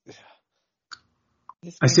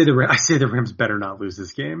say the Rams better not lose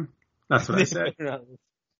this game. That's what I say.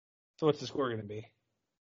 So what's the score going to be?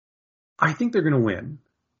 I think they're going to win.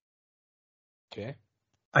 Okay.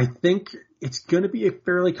 I think it's going to be a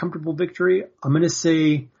fairly comfortable victory. I'm going to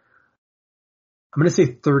say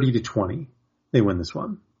 30-20. They win this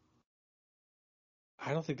one.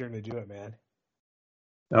 I don't think they're going to do it, man.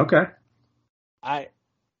 Okay.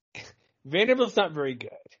 Vanderbilt's not very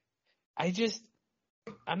good.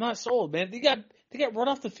 I'm not sold, man. They got run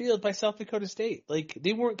off the field by South Dakota State. Like,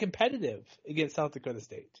 they weren't competitive against South Dakota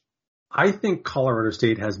State. I think Colorado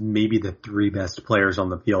State has maybe the three best players on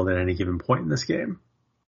the field at any given point in this game.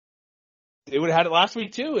 They would have had it last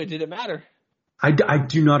week too. It didn't matter. I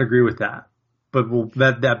do not agree with that. But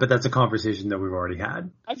but that's a conversation that we've already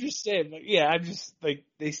had. I'm just saying, I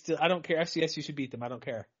don't care. FCSU should beat them. I don't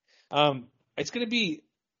care. It's going to be,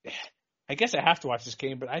 I guess I have to watch this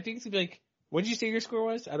game, but I think it's going to be like, what did you say your score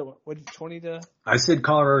was? I don't know. What, 20 to? I said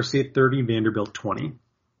Colorado State 30, Vanderbilt 20.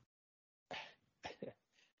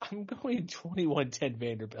 I'm going 21-10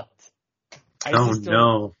 Vanderbilt.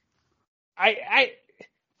 No.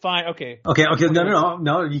 Fine, okay. Okay,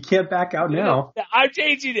 no, you can't back out now. I'm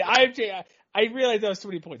changing it. I realized that was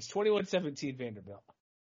 20 points. 21-17 Vanderbilt.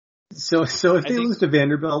 So if they lose to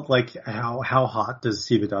Vanderbilt, like how hot does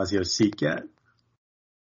Steve Addazio's seat get?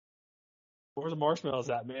 Where the marshmallows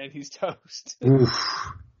at, man? He's toast.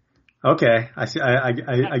 Oof. Okay, I see. I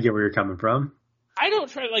get where you're coming from. I don't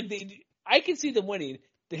try I can see them winning.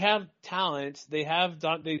 They have talent. They have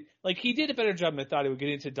Dante. Like, he did a better job than I thought he would get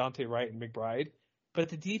into Dante Wright and McBride, but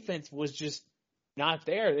the defense was just not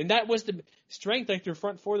there, and that was the strength. Like, their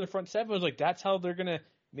front four, their front seven was like, that's how they're gonna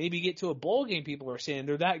maybe get to a bowl game. People are saying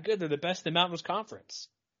they're that good. They're the best in the Mountain West Conference.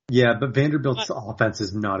 Yeah, but Vanderbilt's offense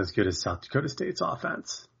is not as good as South Dakota State's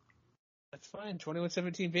offense. That's fine.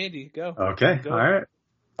 21-17 Vandy. Go. Okay. Go. All right.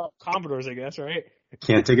 Commodores, I guess, right?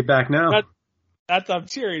 Can't take it back now. That's I'm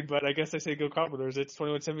cheering, but I guess I say go Commodores. It's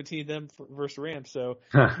 21-17 them versus Rams. So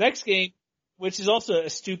next game, which is also a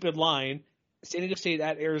stupid line, San Diego State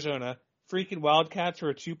at Arizona. Freaking Wildcats are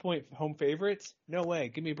a 2-point home favorites? No way.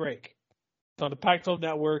 Give me a break. It's on the Pac-12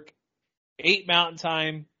 Network. 8 Mountain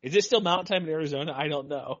Time. Is it still Mountain Time in Arizona? I don't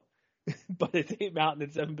know. But it's 8 Mountain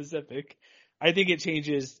and 7 Pacific. I think it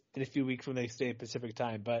changes in a few weeks when they stay Pacific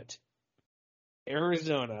Time. But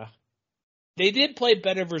Arizona, they did play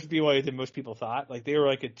better versus BYU than most people thought. Like, they were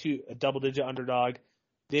like a double-digit underdog.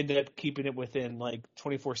 They ended up keeping it within like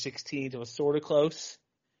 24-16. It was sort of close.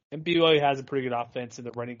 And BYU has a pretty good offense in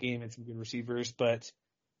the running game and some good receivers. But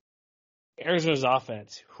Arizona's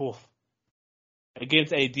offense,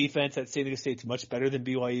 against a defense that San Diego State's much better than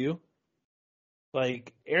BYU,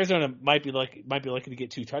 like, Arizona might be lucky to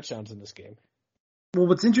get 2 touchdowns in this game. Well,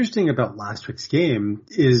 what's interesting about last week's game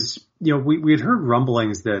is, we had heard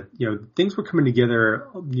rumblings that, things were coming together,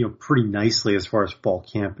 pretty nicely as far as fall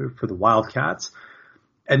camp for the Wildcats.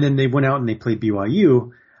 And then they went out and they played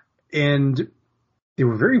BYU, and they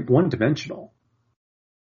were very one-dimensional.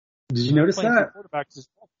 Did you notice that?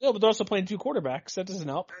 Yeah, but they're also playing 2 quarterbacks. That doesn't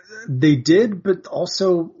help. They did, but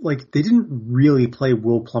also, like, they didn't really play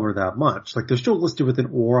Will Plummer that much. Like, they're still listed with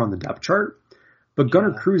an or on the depth chart. But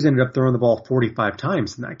Gunnar Cruz ended up throwing the ball 45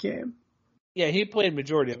 times in that game. Yeah, he played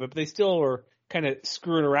majority of it, but they still were kind of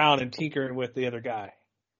screwing around and tinkering with the other guy.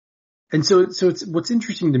 And so it's what's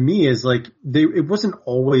interesting to me is like it wasn't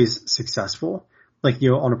always successful. Like,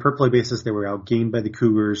 on a per play basis, they were outgained by the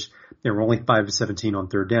Cougars. They were only 5-17 on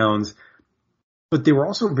third downs, but they were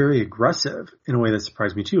also very aggressive in a way that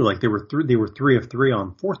surprised me too. Like they were 3 of 3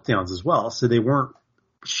 on fourth downs as well. So they weren't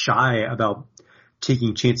shy about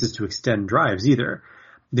taking chances to extend drives either.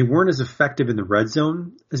 They weren't as effective in the red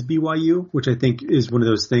zone as BYU, which I think is one of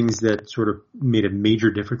those things that sort of made a major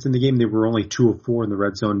difference in the game. They were only 2 of 4 in the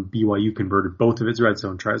red zone. BYU converted both of its red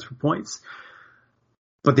zone tries for points.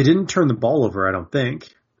 But they didn't turn the ball over, I don't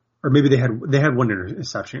think. Or maybe they had one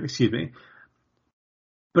interception, excuse me.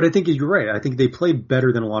 But I think you're right. I think they played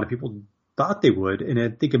better than a lot of people thought they would. And I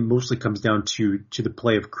think it mostly comes down to the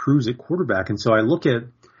play of Cruz at quarterback. And so I look at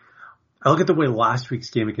the way last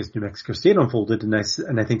week's game against New Mexico State unfolded, and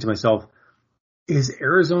I think to myself, is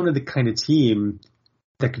Arizona the kind of team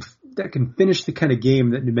that can finish the kind of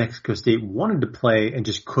game that New Mexico State wanted to play and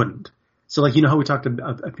just couldn't? So like, how we talked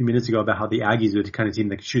a few minutes ago about how the Aggies are the kind of team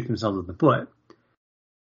that can shoot themselves in the foot.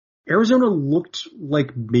 Arizona looked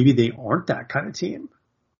like maybe they aren't that kind of team.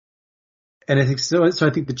 And I think so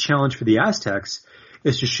I think the challenge for the Aztecs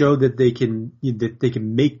is to show that they can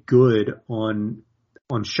make good on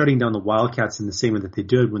shutting down the Wildcats in the same way that they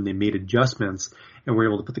did when they made adjustments and were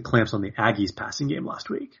able to put the clamps on the Aggies passing game last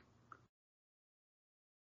week.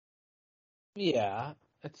 Yeah,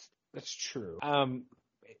 that's true.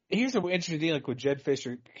 Here's an interesting thing, like with Jedd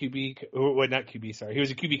Fischer, he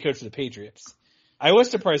was a QB coach of the Patriots. I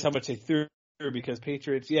was surprised how much they threw because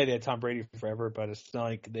Patriots, they had Tom Brady forever, but it's not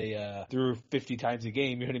like they threw 50 times a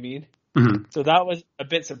game, you know what I mean? Mm-hmm. So that was a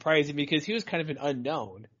bit surprising because he was kind of an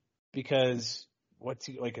unknown because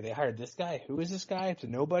they hired this guy? Who is this guy? It's a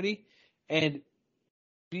nobody. And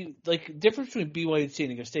difference between BYU and San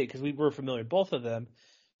Diego State, because we were familiar with both of them.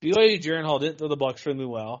 BYU, Jaren Hall didn't throw the ball extremely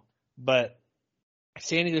well, but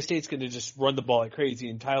San Diego State's going to just run the ball like crazy,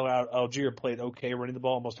 and Tyler Algier played okay running the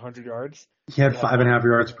ball, almost 100 yards. He had 5.5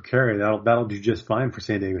 yards per carry. That'll do just fine for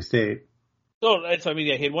San Diego State. So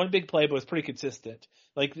he had one big play, but was pretty consistent.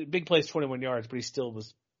 Like the big play is 21 yards, but he still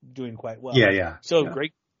was doing quite well. Yeah. So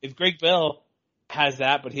if Greg Bell has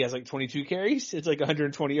that, but he has like 22 carries, it's like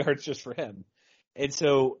 120 yards just for him. And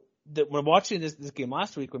so when watching this game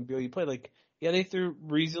last week when BYU played, they threw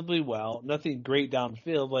reasonably well. Nothing great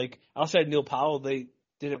downfield. Like outside Neil Powell, they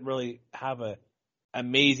didn't really have a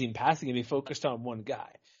amazing passing game. They focused on one guy.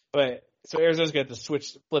 But so Arizona's got to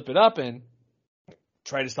flip it up and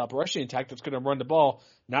try to stop a rushing attack that's going to run the ball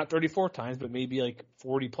not 34 times, but maybe like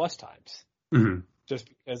 40 plus times. Mm-hmm. Just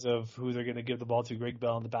because of who they're going to give the ball to, Greg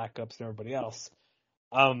Bell and the backups and everybody else.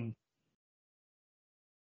 And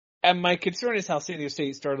my concern is how San Diego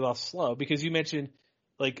State started off slow, because you mentioned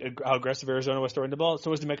how aggressive Arizona was throwing the ball.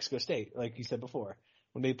 So was New Mexico State, like you said before.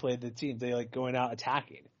 When they played the team, they going out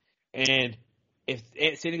attacking. And if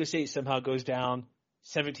San Diego State somehow goes down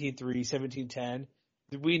 17-3, 17-10,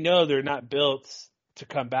 we know they're not built to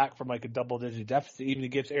come back from a double-digit deficit, even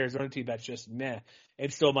against Arizona team that's just meh,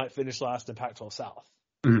 and still might finish last in Pac-12 South.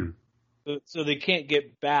 Mm-hmm. So they can't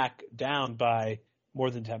get back down by more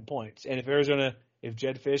than 10 points. And if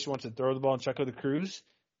Jedd Fisch wants to throw the ball and chuck out the Cruz,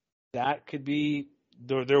 that could be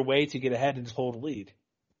their way to get ahead and just hold a lead.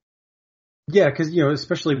 Yeah, because,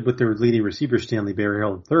 especially with their leading receiver, Stanley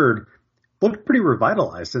Berryhill III, looked pretty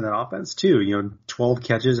revitalized in that offense, too. 12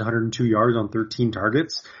 catches, 102 yards on 13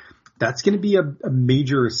 targets. That's going to be a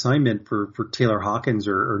major assignment for Taylor Hawkins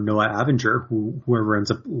or Noah Avenger, whoever ends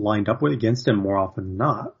up lined up against him more often than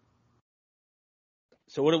not.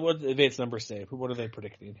 So what do the advanced numbers say? What are they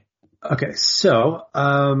predicting? Okay, so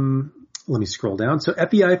let me scroll down. So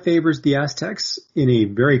FEI favors the Aztecs in a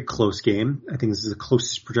very close game. I think this is the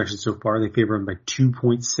closest projection so far. They favor them by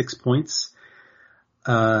 2.6 points.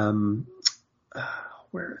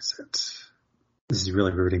 Where is it? This is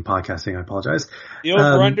really riveting podcasting. I apologize. The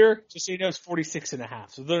over-under, just so you know, is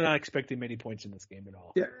 46.5. So they're not expecting many points in this game at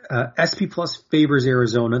all. Yeah, SP Plus favors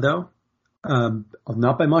Arizona, though.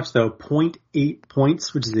 Not by much, though. 0.8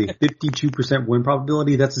 points, which is a 52% win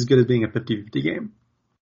probability. That's as good as being a 50-50 game.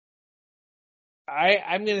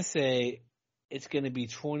 I'm going to say it's going to be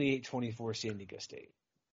 28-24 San Diego State.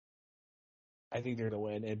 I think they're going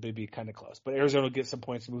to win. It would be kind of close. But Arizona will get some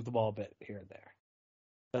points to move the ball a bit here and there.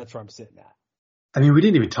 That's where I'm sitting at. I mean, we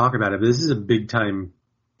didn't even talk about it, but this is a big-time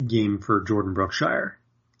game for Jordan Brookshire.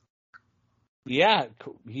 Yeah,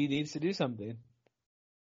 he needs to do something.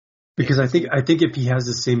 Because I think if he has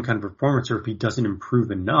the same kind of performance, or if he doesn't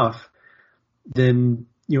improve enough, then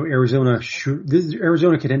Arizona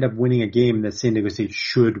could end up winning a game that San Diego State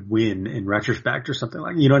should win in retrospect or something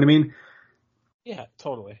like. You know what I mean? Yeah,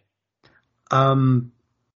 totally.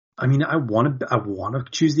 I mean, I want to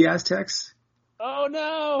choose the Aztecs. Oh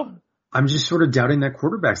no! I'm just sort of doubting that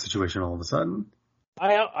quarterback situation all of a sudden.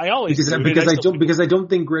 I always because I don't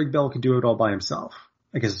think Greg Bell could do it all by himself.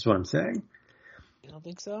 I guess that's what I'm saying. You don't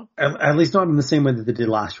think so? At least not in the same way that they did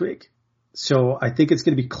last week. So I think it's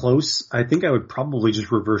going to be close. I think I would probably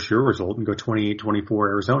just reverse your result and go 28-24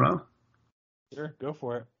 Arizona. Sure, go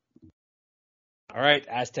for it. All right,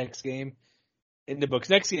 Aztecs game in the books.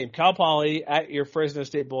 Next game, Cal Poly at your Fresno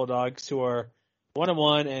State Bulldogs, who are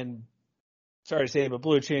 1-1 and, sorry to say, but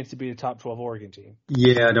blew a chance to beat a top 12 Oregon team.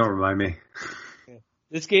 Yeah, don't remind me.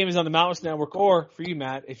 This game is on the Mountain Network, or for you,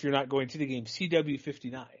 Matt, if you're not going to the game,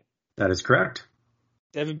 CW59. That is correct.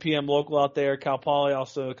 7 p.m. local out there. Cal Poly,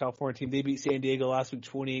 also a California team. They beat San Diego last week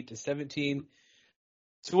 28-17.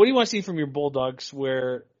 So what do you want to see from your Bulldogs,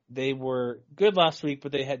 where they were good last week,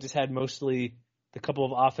 but they had mostly the couple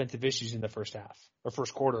of offensive issues in the first half, or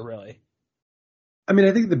first quarter, really? I mean,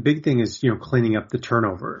 I think the big thing is, cleaning up the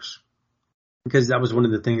turnovers. Because that was one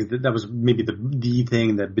of the things that was maybe the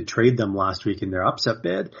thing that betrayed them last week in their upset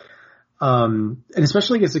bid. And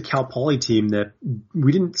especially against a Cal Poly team that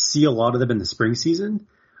we didn't see a lot of them in the spring season,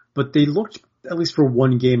 but they looked, at least for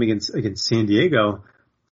one game against San Diego,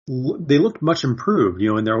 they looked much improved.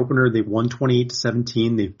 In their opener, they won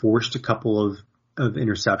 28-17. They forced a couple of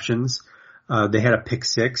interceptions. They had a pick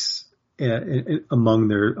six among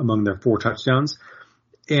their 4 touchdowns.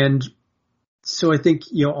 And so I think,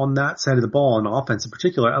 on that side of the ball, on offense in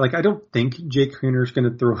particular, I don't think Jake Creener is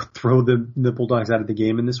going to throw the Bulldogs out of the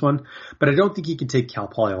game in this one, but I don't think he can take Cal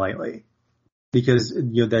Poly lightly because,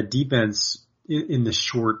 that defense in the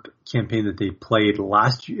short campaign that they played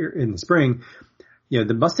last year in the spring,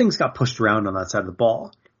 the Mustangs got pushed around on that side of the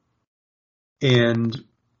ball. And,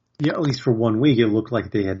 at least for 1 week, it looked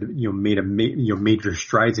like they had, made major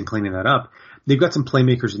strides in cleaning that up. They've got some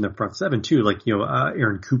playmakers in the front seven too, like,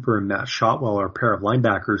 Aaron Cooper and Matt Shotwell are a pair of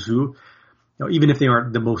linebackers who, even if they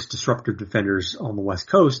aren't the most disruptive defenders on the West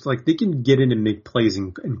Coast, they can get in and make plays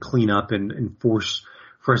and clean up and force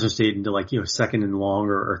Fresno State into second and long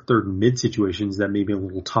or third and mid situations that may be a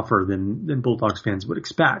little tougher than Bulldogs fans would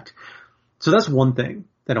expect. So that's one thing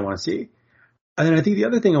that I want to see. And then I think the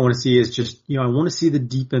other thing I want to see is just, I want to see the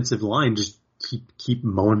defensive line just keep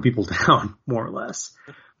mowing people down, more or less.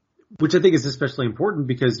 Which I think is especially important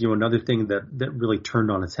because, another thing that really turned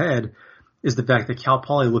on its head is the fact that Cal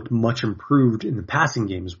Poly looked much improved in the passing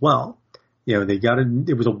game as well.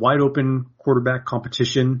 It was a wide open quarterback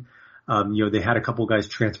competition. They had a couple guys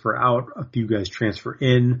transfer out, a few guys transfer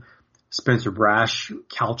in. Spencer Brash,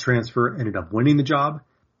 Cal transfer, ended up winning the job.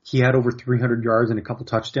 He had over 300 yards and a couple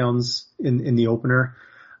touchdowns in the opener.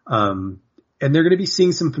 And they're going to be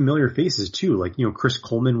seeing some familiar faces too. Chris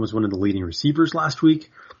Coleman was one of the leading receivers last week.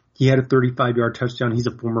 He had a 35-yard touchdown. He's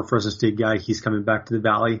a former Fresno State guy. He's coming back to the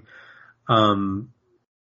Valley.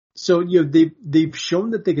 So, they've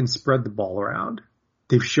shown that they can spread the ball around.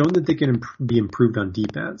 They've shown that they can be improved on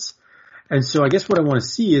defense. And so I guess what I want to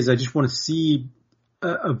see is I just want to see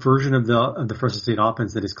a version of the Fresno State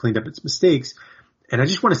offense that has cleaned up its mistakes. And I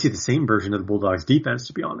just want to see the same version of the Bulldogs defense,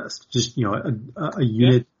 to be honest. Just, a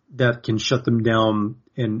unit that can shut them down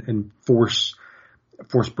and force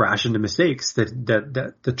Brash into mistakes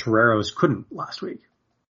that the Toreros couldn't last week.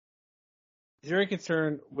 Is there any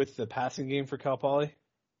concern with the passing game for Cal Poly?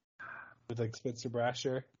 With Spencer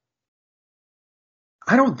Brasher?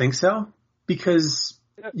 I don't think so. Because,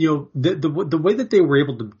 the way that they were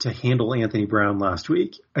able to handle Anthony Brown last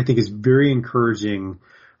week, I think is very encouraging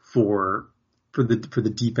for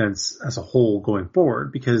the defense as a whole going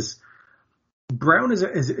forward, because Brown is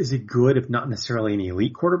a good, if not necessarily an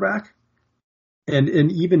elite quarterback. And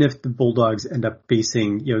even if the Bulldogs end up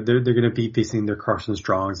facing, they're going to be facing their Carson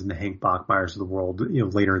Strongs and the Hank Bachmeyers of the world,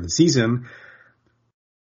 later in the season.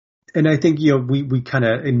 And I think, we kind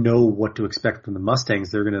of know what to expect from the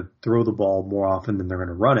Mustangs. They're going to throw the ball more often than they're going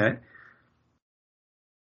to run it.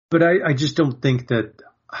 But I just don't think that,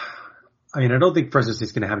 I don't think Fresno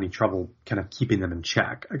State's going to have any trouble kind of keeping them in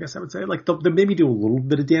check, I guess I would say. They'll maybe do a little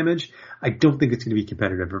bit of damage. I don't think it's going to be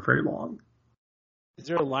competitive for very long. Is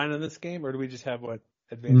there a line on this game, or do we just have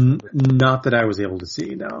advanced? Not that I was able to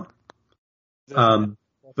see, no.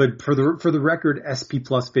 But for the record, SP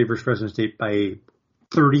Plus favors Fresno State by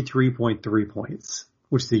 33.3 points,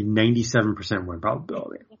 which is a 97% win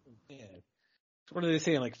probability. What are they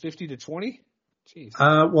saying, 50-20? Jeez.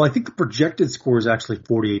 Well, I think the projected score is actually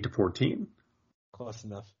 48-14. Close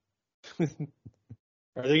enough. Are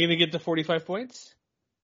they going to get to 45 points?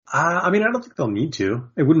 I don't think they'll need to.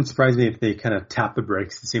 It wouldn't surprise me if they kind of tap the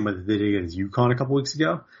brakes the same way that they did against UConn a couple weeks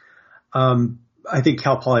ago. I think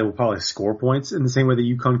Cal Poly will probably score points in the same way that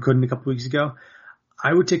UConn couldn't a couple weeks ago.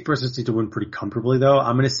 I would take Fresno State to win pretty comfortably, though.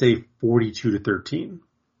 I'm going to say 42-13.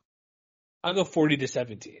 I'll go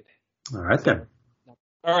 40-17. All right, then.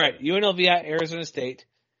 All right, UNLV at Arizona State.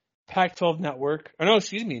 Pac-12 Network. Oh, no,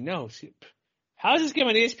 excuse me. No. How is this game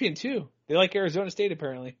on ESPN2? They like Arizona State,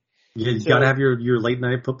 apparently. Yeah, you got to have your late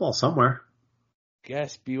night football somewhere.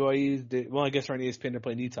 Guess BYU. Well, I guess we're on ESPN to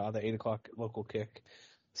play Utah, the 8 o'clock local kick.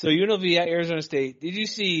 So UNLV at Arizona State. Did you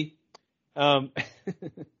see the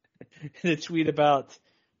tweet about,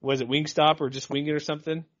 was it Wingstop or just Wing It or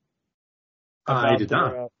something? I did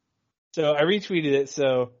not. So I retweeted it.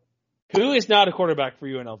 So who is not a quarterback for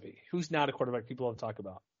UNLV? Who's not a quarterback people have talked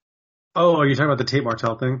about? Oh, are you talking about the Tate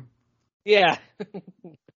Martell thing? Yeah.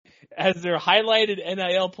 As their highlighted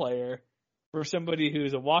NIL player for somebody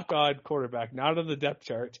who's a walk-on quarterback, not on the depth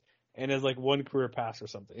chart, and has like one career pass or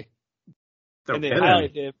something. And they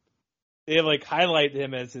highlight him. They have like highlight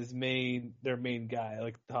him as their main guy,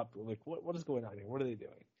 like top. Like what is going on here? What are they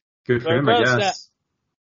doing? Good for him, I guess.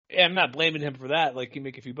 Yeah, I'm not blaming him for that. Like, you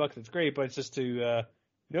make a few bucks, it's great, but it's just to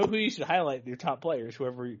know who you should highlight your top players,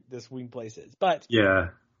 whoever this wing place is. But yeah,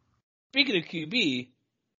 speaking of QB,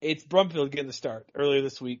 it's Brumfield getting the start. Earlier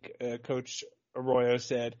this week, Coach Arroyo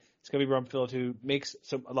said it's going to be Brumfield, who makes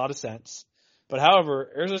a lot of sense. But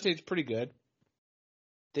however, Arizona State's pretty good.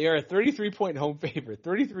 They are a 33-point home favorite,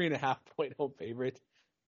 33.5-point home favorite,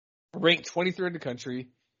 ranked 23rd in the country.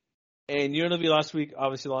 And UNLV last week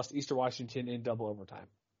obviously lost Eastern Washington in double overtime.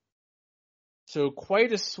 So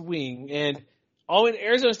quite a swing. And in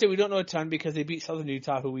Arizona State, we don't know a ton because they beat Southern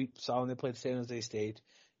Utah, who we saw when they played San Jose State.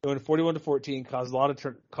 They went 41-14, caused a lot of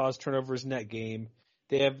turnovers in that game.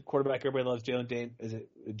 They have quarterback everybody loves,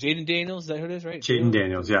 Jaden Daniels? Is that who it is, right? Jaden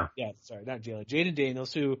Daniels, yeah. Yeah, sorry, not Jalen. Jaden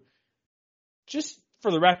Daniels, who, just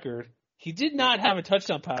for the record, he did not have a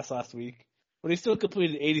touchdown pass last week, but he still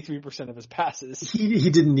completed 83% of his passes. He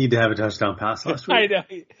didn't need to have a touchdown pass last week. I know.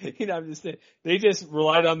 I'm just saying. They just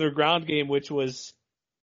relied on their ground game, which was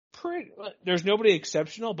pretty. There's nobody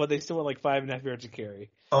exceptional, but they still went like 5.5 yards a carry.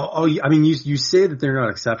 I mean, you say that they're not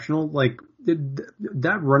exceptional. Like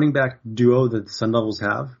that running back duo that the Sun Devils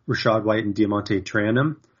have, Rashad White and Diamante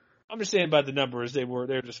Tranum. I'm just saying by the numbers,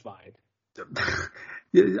 they're just fine.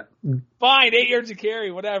 Fine, 8 yards a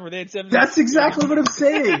carry, whatever. They had 7. That's exactly what I'm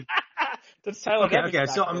saying. That's Tyler. Okay.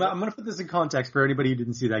 So I'm going to put this in context for anybody who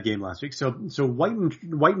didn't see that game last week. So White and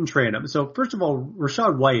Tranum. So first of all,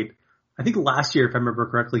 Rashad White, I think last year, if I remember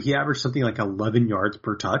correctly, he averaged something like 11 yards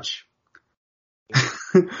per touch.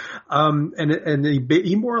 And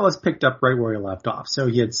he more or less picked up right where he left off. So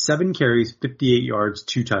he had 7 carries, 58 yards,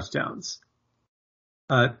 2 touchdowns.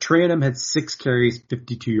 Tranum had 6 carries,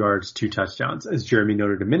 52 yards, 2 touchdowns. As Jeremy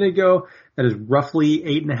noted a minute ago, that is roughly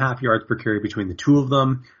 8.5 yards per carry between the two of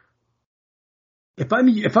them. If I'm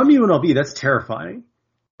UNLV, that's terrifying.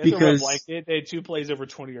 Because they had 2 plays over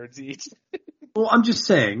 20 yards each. Well, I'm just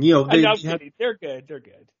saying, they're good. They're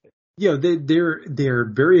good. They're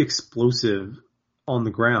very explosive on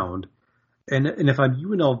the ground. And if I'm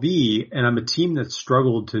UNLV and I'm a team that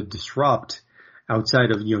struggled to disrupt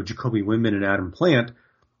outside of, Jacoby Windman and Adam Plant,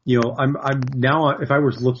 I'm now, if I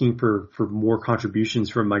was looking for more contributions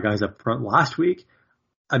from my guys up front last week,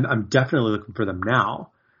 I'm definitely looking for them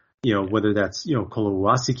now. Whether that's,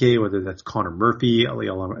 Kolowaske, whether that's Connor Murphy, Ali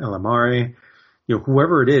Elamare,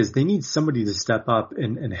 whoever it is, they need somebody to step up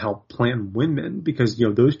and help Plant Windman because,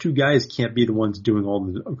 those two guys can't be the ones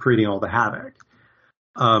doing creating all the havoc.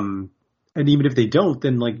 And even if they don't,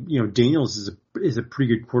 then Daniels is a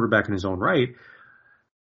pretty good quarterback in his own right.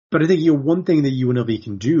 But I think, one thing that UNLV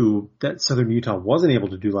can do that Southern Utah wasn't able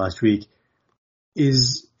to do last week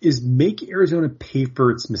is make Arizona pay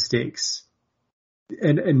for its mistakes.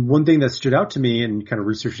 And one thing that stood out to me in kind of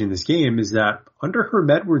researching this game is that under Herm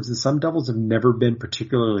Edwards, the Sun Devils have never been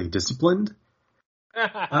particularly disciplined.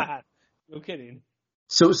 No kidding.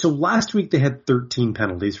 So last week they had 13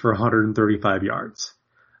 penalties for 135 yards.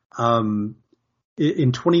 In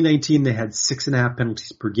 2019 they had 6.5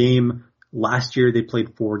 penalties per game. Last year they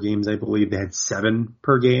played 4 games, I believe. They had 7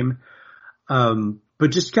 per game. But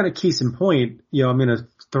just kind of case in point, I'm going to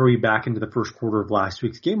throw you back into the first quarter of last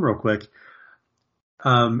week's game real quick.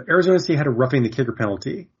 Arizona State had a roughing the kicker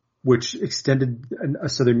penalty, which extended I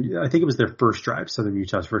think it was their first drive, Southern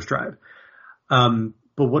Utah's first drive. But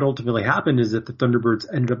what ultimately happened is that the Thunderbirds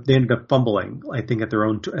ended up fumbling, I think at the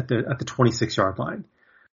 26-yard line.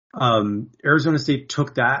 Arizona State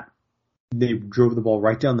took that. They drove the ball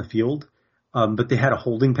right down the field. But they had a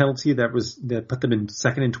holding penalty that put them in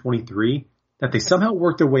 2nd and 23 that they somehow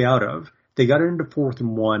worked their way out of. They got it into 4th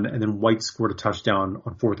and 1, and then White scored a touchdown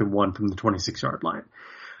on 4th and 1 from the 26-yard line.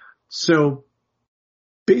 So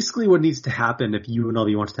basically what needs to happen if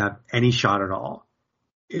UNLV wants to have any shot at all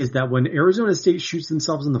is that when Arizona State shoots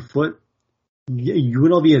themselves in the foot,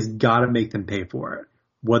 UNLV has got to make them pay for it.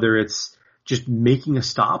 Whether it's just making a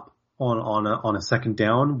stop on a second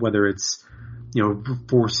down, whether it's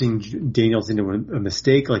forcing Daniels into a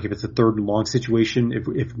mistake, like if it's a third and long situation,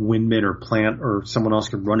 if Windman or Plant or someone else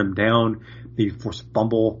can run him down, maybe force a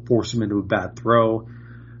fumble, force him into a bad throw.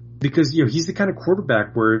 Because, he's the kind of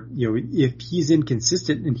quarterback where, if he's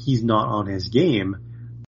inconsistent and he's not on his game,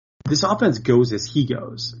 this offense goes as he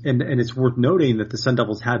goes. And it's worth noting that the Sun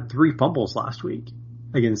Devils had 3 fumbles last week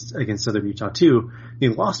against Southern Utah too. They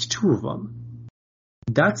lost 2 of them.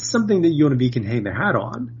 That's something that UNLV can hang their hat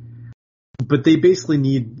on. But they basically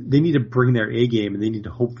need to bring their A game, and they need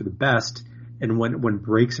to hope for the best. And when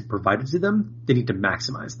breaks are provided to them, they need to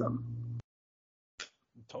maximize them.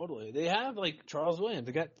 Totally. They have Charles Williams.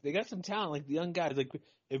 They got some talent, the young guys.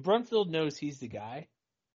 If Brumfield knows he's the guy,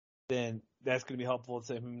 then that's going to be helpful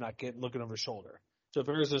to him not looking over his shoulder. So if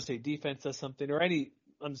Arizona State defense does something, or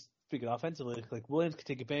I'm speaking offensively, Williams could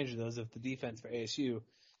take advantage of those if the defense for ASU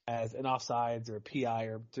has an offsides or a PI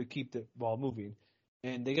or to keep the ball moving.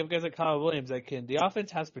 And they have guys like Kyle Williams that can. The offense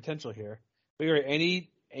has potential here. But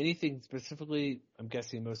anything specifically, I'm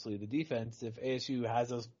guessing mostly the defense. If ASU has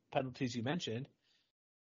those penalties you mentioned,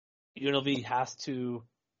 UNLV has to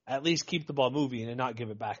at least keep the ball moving and not give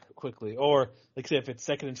it back quickly. Or, say, if it's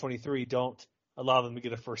 2nd and 23, don't allow them to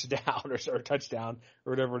get a first down or a touchdown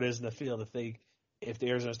or whatever it is in the field if the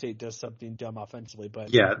Arizona State does something dumb offensively.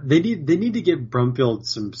 But yeah, they need to give Brumfield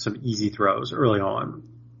some easy throws early on.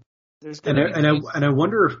 And I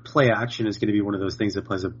wonder if play action is going to be one of those things that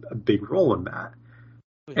plays a big role in that.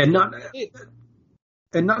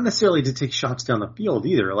 And not necessarily to take shots down the field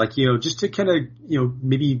either. Just to kind of,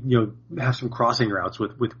 maybe, have some crossing routes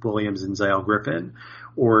with Williams and Zyle Griffin,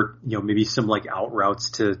 or, maybe some out routes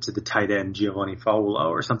to the tight end Giovanni Faulo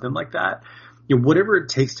or something like that. Whatever it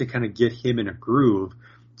takes to kind of get him in a groove,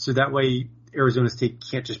 so that way Arizona State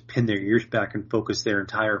can't just pin their ears back and focus their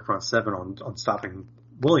entire front seven on stopping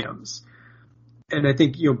Williams. And I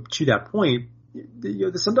think, to that point,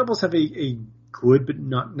 the Sun Devils have a good but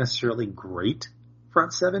not necessarily great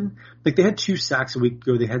front seven. They had 2 sacks a week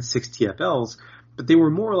ago. They had 6 TFLs, but they were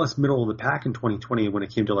more or less middle of the pack in 2020 when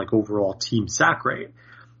it came to overall team sack rate.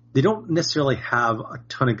 They don't necessarily have a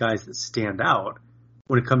ton of guys that stand out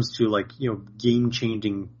when it comes to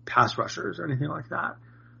game-changing pass rushers or anything like that.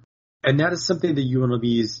 And that is something that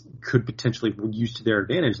UNLV's could potentially use to their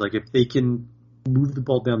advantage. If they can move the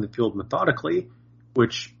ball down the field methodically,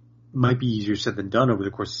 which might be easier said than done over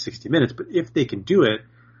the course of 60 minutes, but if they can do it,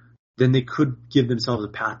 then they could give themselves a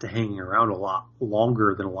path to hanging around a lot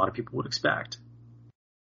longer than a lot of people would expect.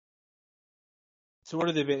 So what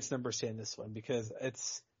are the advanced numbers say in this one? Because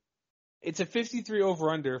it's a 53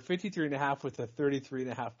 over-under, 53.5 with a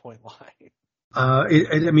 33.5 point line.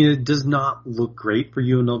 It does not look great for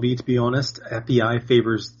UNLV, to be honest. FPI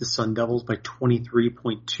favors the Sun Devils by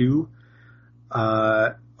 23.2.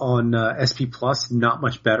 On SP Plus, not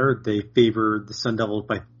much better. They favor the Sun Devils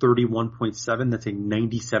by 31.7. That's a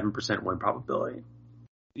 97% win probability.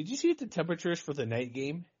 Did you see the temperatures for the night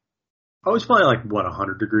game? Oh, it's probably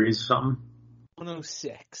 100 degrees or something.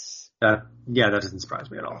 106. That doesn't surprise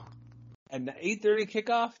me at all. And 8:30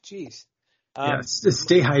 kickoff? Jeez.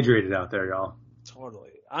 Stay hydrated out there, y'all. Totally.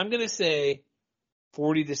 I'm going to say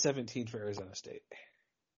 40-17 for Arizona State.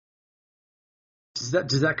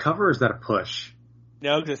 Does that cover, or is that a push?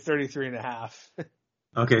 No, because it's 33.5.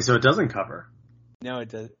 Okay, so it doesn't cover. No, it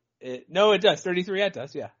does. It does. 33, yeah, it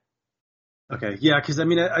does, yeah. Okay, yeah, because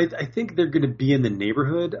I think they're going to be in the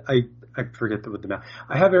neighborhood. I forget what the math.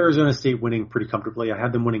 I have Arizona State winning pretty comfortably. I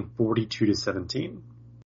have them winning 42-17.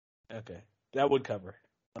 Okay, that would cover.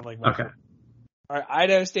 Okay. All right,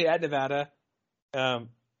 Idaho State at Nevada.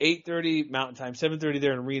 8:30 Mountain Time, 7:30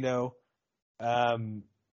 there in Reno. 1-0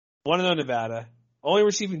 Nevada. Only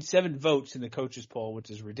receiving 7 votes in the coaches poll,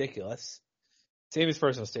 which is ridiculous. Same as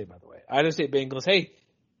Fresno State, by the way. Idaho State Bengals. Hey,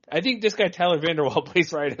 I think this guy Tyler Vanderwall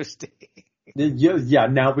plays for Idaho State. Yeah,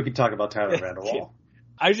 now we can talk about Tyler Vanderwall.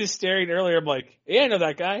 I was just staring earlier. I'm like, yeah, I know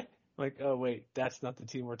that guy. I'm like, oh, wait, that's not the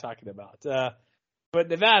team we're talking about. But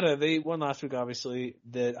Nevada, they won last week, obviously.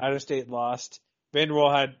 The Idaho State lost.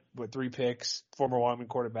 Vanderwall had, 3 picks, former Wyoming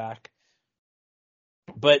quarterback.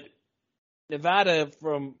 But Nevada,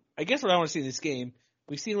 I guess what I want to see in this game,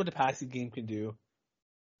 we've seen what the passing game can do.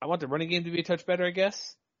 I want the running game to be a touch better, I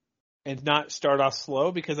guess, and not start off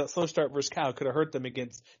slow, because that slow start versus Cal could have hurt them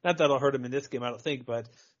against – not that it'll hurt them in this game, I don't think, but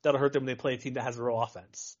that'll hurt them when they play a team that has a real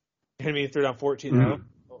offense. You know what I mean? If they're down 14-0,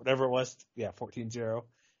 whatever it was, 14-0,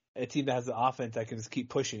 a team that has the offense that can just keep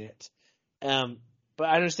pushing it. But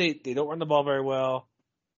Idaho State, they don't run the ball very well.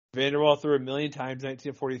 Vanderwall threw 1 million times,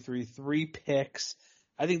 1943, 3 picks.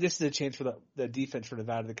 I think this is a chance for the defense for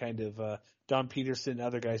Nevada to kind of Don Peterson and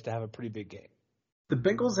other guys to have a pretty big game. The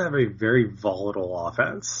Bengals have a very volatile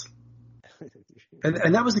offense.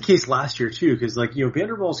 And that was the case last year too, because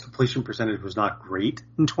Vanderwall's completion percentage was not great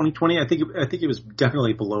in 2020. I think it was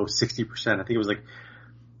definitely below 60%. I think it was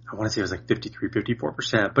I want to say it was 53,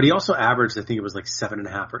 54%. But he also averaged, I think it was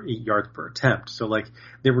 7.5 or 8 yards per attempt. So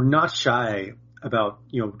they were not shy about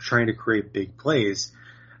trying to create big plays.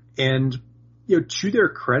 And to their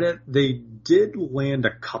credit, they did land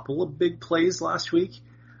a couple of big plays last week.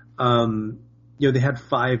 They had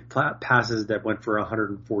 5 passes that went for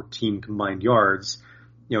 114 combined yards,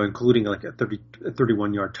 including a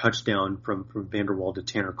 31-yard touchdown from Vanderwall to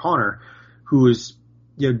Tanner Conner, who is,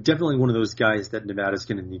 definitely one of those guys that Nevada's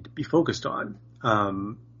going to need to be focused on.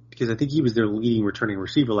 Because I think he was their leading returning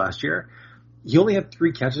receiver last year. He only had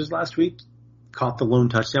 3 catches last week, caught the lone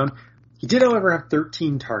touchdown. He did, however, have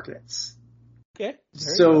 13 targets. Okay.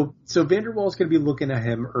 So Vanderwall's going to be looking at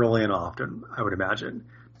him early and often, I would imagine.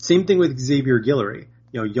 Same thing with Xavier Guillory.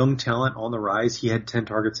 Young talent on the rise. He had 10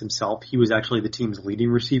 targets himself. He was actually the team's leading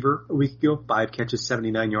receiver a week ago, 5 catches,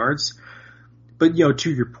 79 yards. But,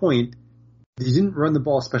 to your point, they didn't run the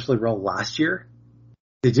ball especially well last year.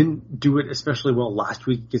 They didn't do it especially well last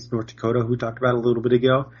week against North Dakota, who we talked about a little bit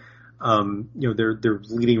ago. Their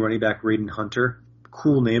leading running back, Raiden Hunter.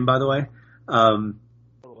 Cool name, by the way.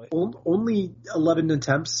 Only 11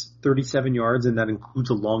 attempts, 37 yards, and that includes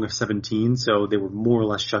a long of 17, so they were more or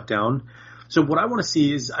less shut down. So what I want to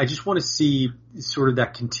see is I just want to see sort of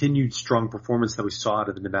that continued strong performance that we saw out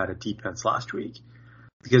of the Nevada defense last week.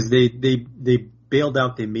 Because they bailed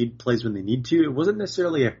out, they made plays when they need to. It wasn't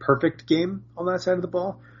necessarily a perfect game on that side of the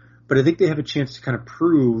ball, but I think they have a chance to kind of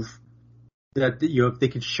prove that if they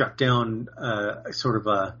can shut down sort of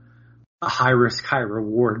a high risk, high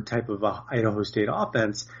reward type of Idaho State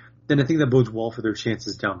offense, then I think that bodes well for their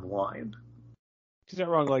chances down the line. He's not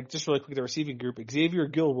wrong. Just really quick, the receiving group: Xavier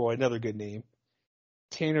Gilroy, another good name.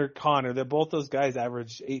 Tanner Conner. Both those guys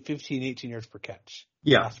average 15, 18 yards per catch.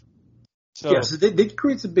 Yeah. So they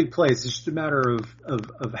create some big plays. It's just a matter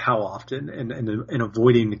of how often and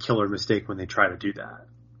avoiding the killer mistake when they try to do that.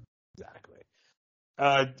 Exactly.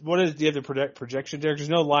 What is the other projection, Derek? There's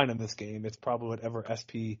no line on this game. It's probably whatever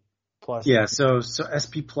SP plus. Yeah, so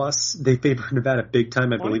SP plus, they favor Nevada big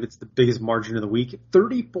time. I believe it's the biggest margin of the week.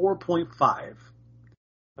 34.5.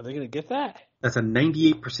 Are they going to get that? That's a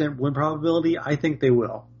 98% win probability. I think they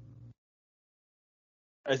will.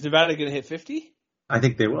 Is Nevada going to hit 50? I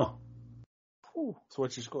think they will. Ooh, so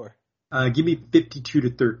what's your score? Give me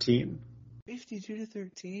 52-13.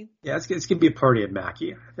 52-13? Yeah, it's going to be a party at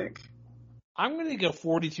Mackey, I think. I'm going to go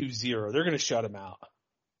 42-0. They're going to shut him out.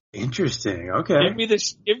 Interesting. Okay. Give me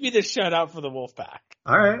the shutout for the Wolfpack.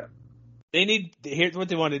 All right. Here's what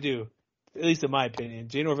they want to do, at least in my opinion.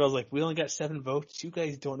 Jay Norvell's we only got 7 votes. You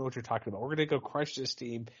guys don't know what you're talking about. We're going to go crush this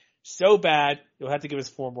team so bad, you'll have to give us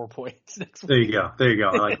 4 more points next week. There you go.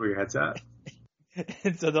 I like where your head's at.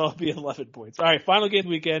 And so there'll be 11 points. All right, final game of the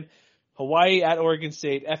weekend. Hawaii at Oregon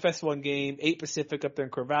State. FS1 game, 8 Pacific up there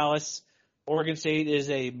in Corvallis. Oregon State is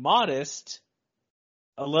a modest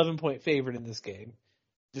 11-point favorite in this game,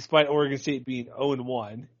 despite Oregon State being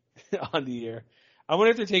 0-1 on the year. I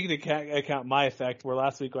wonder if they're taking into account my effect, where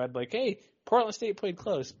last week I had hey, Portland State played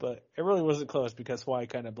close, but it really wasn't close because Hawaii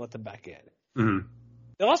kind of let them back in. Mm-hmm.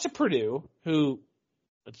 They lost to Purdue,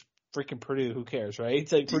 it's freaking Purdue, who cares,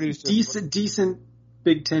 right? It's Purdue's decent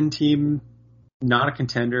Big Ten team, not a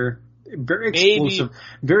contender. Very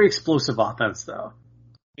explosive offense, though.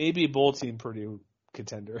 Maybe a bowl team Purdue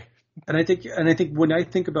contender. And I think when I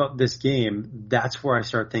think about this game, that's where I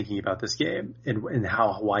start thinking about this game and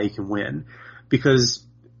how Hawaii can win, because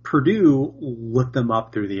Purdue lit them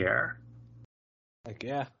up through the air.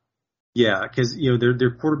 Yeah, because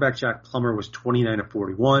their quarterback Jack Plummer was 29 of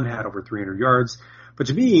 41, had over 300 yards. But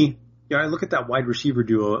to me, I look at that wide receiver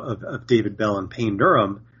duo of David Bell and Payne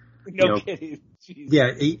Durham. No kidding. Jeez.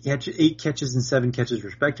 Yeah, 8 catches and 7 catches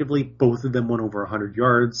respectively. Both of them went over 100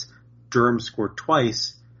 yards. Durham scored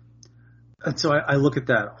twice. And so I look at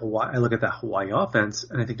that Hawaii offense,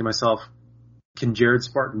 and I think to myself, can Jared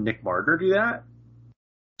Spartan, Nick Mardner do that?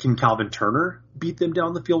 Can Calvin Turner beat them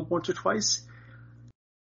down the field once or twice?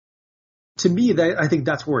 To me, I think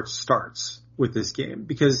that's where it starts with this game,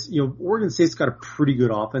 because Oregon State's got a pretty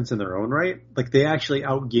good offense in their own right. They actually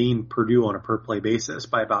outgained Purdue on a per play basis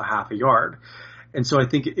by about half a yard. And so I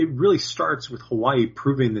think it really starts with Hawaii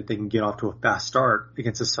proving that they can get off to a fast start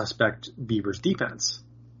against a suspect Beavers defense.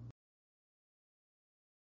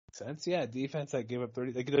 Sense, yeah. Defense that gave up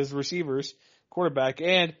 30. Those receivers, quarterback,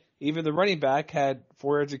 and even the running back had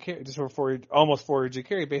 4 yards of carry, almost 4 yards of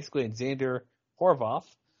carry, basically, and Xander Horvath.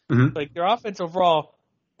 Mm-hmm. Like, their offense overall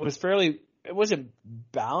was it wasn't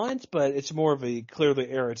balanced, but it's more of a clearly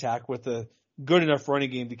air attack with a good enough running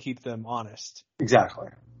game to keep them honest. Exactly.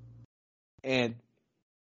 And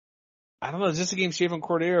I don't know, is this a game Chevan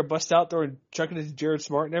Cordeiro bust out there and chucking it to Jared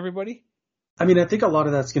Smart and everybody? I mean, I think a lot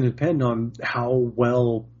of that's going to depend on how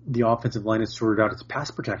well the offensive line has sorted out its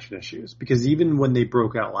pass protection issues. Because even when they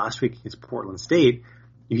broke out last week against Portland State,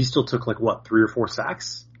 he still took 3 or 4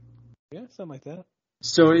 sacks? Yeah, something like that.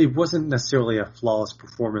 So it wasn't necessarily a flawless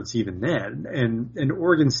performance even then. And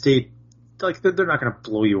Oregon State, they're not going to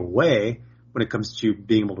blow you away when it comes to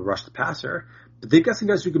being able to rush the passer. But they've got some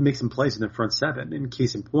guys who can make some plays in their front seven. In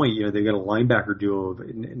case in point, they've got a linebacker duo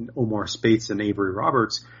in Omar Spates and Avery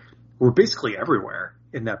Roberts who were basically everywhere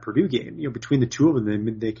in that Purdue game. Between the two of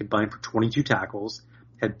them, they combined for 22 tackles,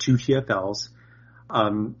 had 2 TFLs.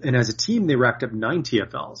 And as a team, they racked up 9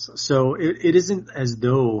 TFLs. So it isn't as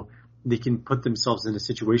though they can put themselves in a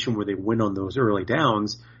situation where they win on those early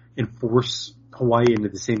downs and force Hawaii into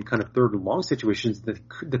the same kind of 3rd and long situations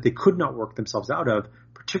that they could not work themselves out of,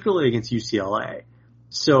 particularly against UCLA.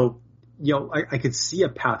 So, I could see a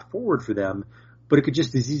path forward for them, but it could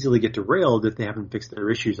just as easily get derailed if they haven't fixed their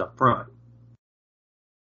issues up front.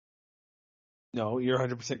 No, you're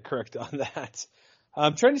 100% correct on that.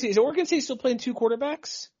 I'm trying to see, is Oregon State still playing 2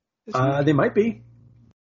 quarterbacks? They might be.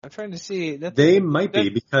 I'm trying to see. They might be,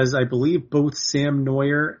 because I believe both Sam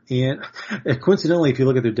Neuer and, coincidentally, if you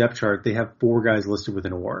look at their depth chart, they have 4 guys listed with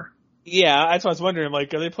an OR. Yeah, that's what I was wondering. Are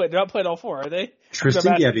they're not playing all 4, are they?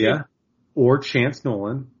 Tristan Gebbia, or Chance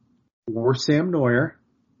Nolan, or Sam Neuer,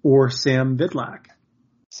 or Sam Vidlak.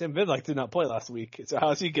 Sam Vidlak did not play last week, so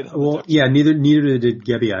how's he getting? Well, yeah, neither did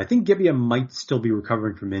Gebbia. I think Gebbia might still be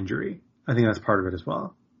recovering from injury. I think that's part of it as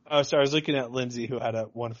well. Oh, sorry, I was looking at Lindsey, who had a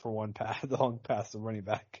 1-for-1 pass, the long pass to running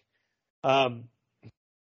back. How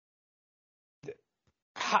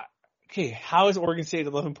is Oregon State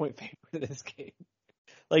 11-point favorite in this game?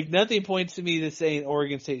 Nothing points to me to saying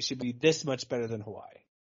Oregon State should be this much better than Hawaii.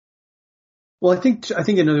 Well, I think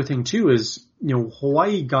another thing too is,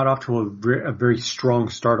 Hawaii got off to a very strong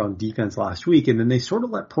start on defense last week, and then they sort of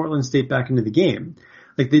let Portland State back into the game.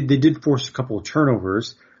 They did force a couple of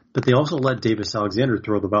turnovers, but they also let Davis Alexander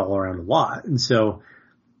throw the ball around a lot. And so,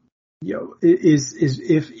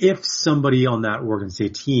 if somebody on that Oregon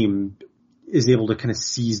State team is able to kind of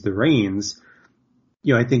seize the reins,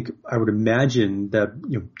 I think I would imagine that,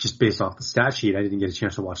 just based off the stat sheet, I didn't get a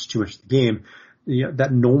chance to watch too much of the game,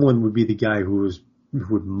 that Nolan would be the guy who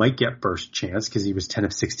might get first chance because he was 10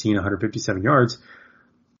 of 16, 157 yards.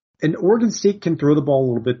 And Oregon State can throw the ball a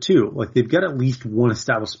little bit too. They've got at least one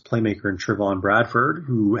established playmaker in Trevon Bradford,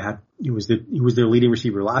 he was their leading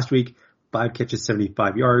receiver last week, 5 catches,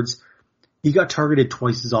 75 yards. He got targeted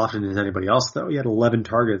twice as often as anybody else though. He had 11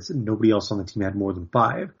 targets and nobody else on the team had more than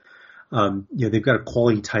 5. They've got a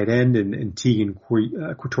quality tight end and Tegan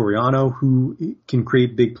Quatoriano who can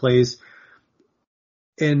create big plays.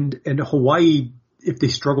 And Hawaii, if they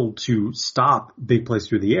struggle to stop big plays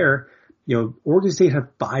through the air, Oregon State had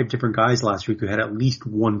 5 different guys last week who had at least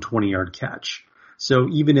one 20-yard catch. So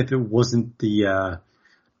even if it wasn't the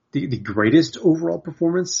greatest overall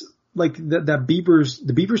performance, the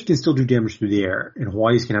Beavers can still do damage through the air, and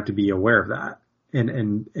Hawaii's gonna have to be aware of that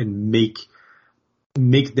and make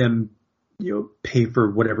them pay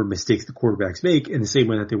for whatever mistakes the quarterbacks make in the same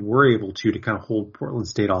way that they were able to kind of hold Portland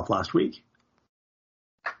State off last week.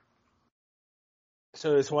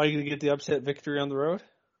 So is Hawaii going to get the upset victory on the road?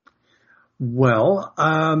 Well,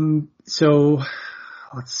 so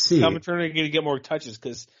let's see. Tom Turner going to get more touches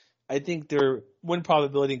because I think their win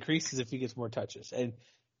probability increases if he gets more touches. And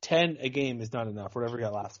 10 a game is not enough. Whatever he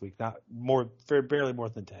got last week, not more, barely more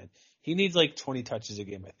than 10. He needs 20 touches a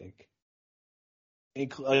game, I think.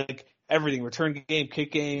 Everything: return game,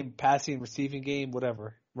 kick game, passing, receiving game,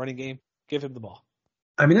 whatever, running game. Give him the ball.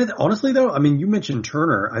 I mean, honestly, though, you mentioned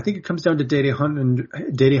Turner. I think it comes down to Dede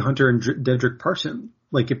Hunter and Dedrick Parson.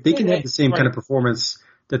 If they can have the same kind of performance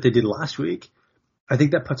that they did last week, I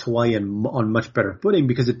think that puts Hawaii on much better footing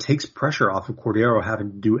because it takes pressure off of Cordeiro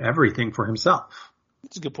having to do everything for himself.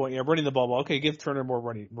 That's a good point. Yeah, running the ball. Okay, give Turner more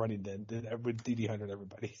running than with Dede Hunter and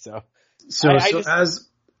everybody.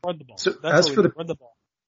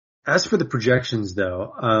 As for the projections,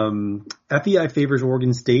 though, FEI favors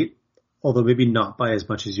Oregon State, although maybe not by as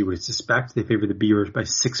much as you would suspect. They favor the Beavers by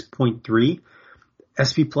 6.3.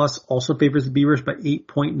 SV Plus also favors the Beavers by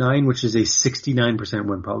 8.9, which is a 69%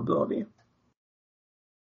 win probability.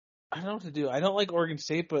 I don't know what to do. I don't like Oregon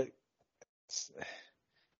State, but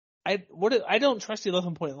I don't trust the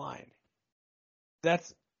 11-point line.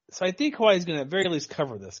 So I think Hawaii's going to at very least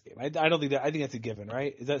cover this game. I don't think that. I think that's a given,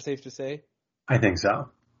 right? Is that safe to say? I think so.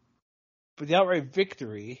 But the outright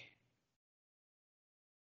victory,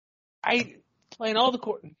 playing all the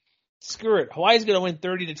court. Screw it. Hawaii's going to win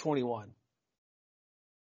 30-21.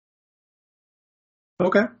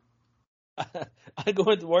 Okay. I go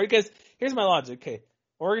with Oregon because here's my logic. Okay,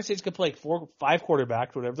 Oregon State's going to play 4-5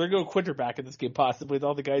 quarterbacks, whatever. They're going to quarterback in this game possibly with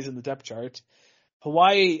all the guys in the depth chart.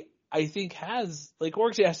 Hawaii, I think, has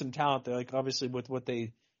Oregon State has some talent there. Like obviously with what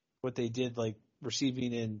they did, like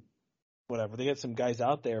receiving and whatever. They got some guys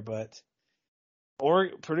out there, but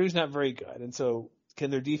Purdue's not very good, and so can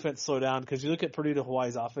their defense slow down? Because you look at Purdue to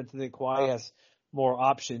Hawaii's offense, I think Hawaii has more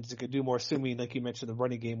options. It could do more, assuming, like you mentioned, the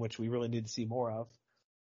running game, which we really need to see more of.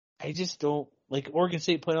 I just don't like Oregon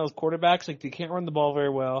State playing all those quarterbacks. Like they can't run the ball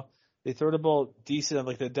very well. They throw the ball decent on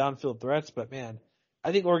like the downfield threats, but man,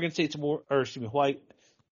 I think Oregon State's Hawaii.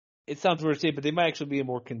 It sounds weird to say, but they might actually be a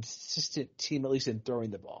more consistent team, at least in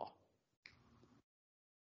throwing the ball.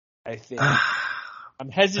 I think. I'm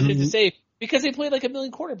hesitant to say because they played like a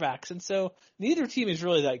million quarterbacks, and so neither team is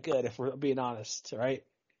really that good, if we're being honest, right?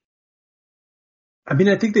 I mean,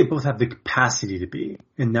 I think they both have the capacity to be,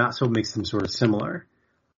 and that's what makes them sort of similar.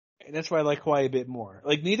 And that's why I like Hawaii a bit more.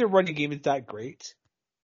 Like, neither running game is that great.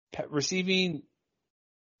 Receiving,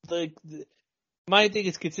 my thing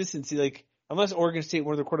is consistency. Like, unless Oregon State,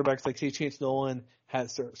 one of their quarterbacks, like, say, Chance Nolan,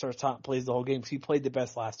 starts top, plays the whole game, because he played the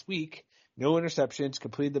best last week. No interceptions,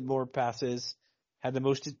 completed the more passes, had the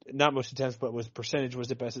most, not most attempts, but percentage was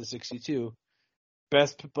the best at 62.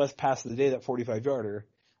 Best pass of the day, that 45-yarder.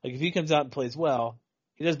 Like, if he comes out and plays well,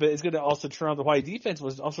 he does, but it's going to also turn on the Hawaii defense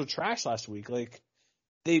was also trash last week. Like,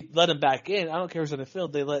 they let him back in. I don't care who's on the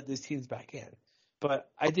field. They let these teams back in. But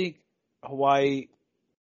I think Hawaii,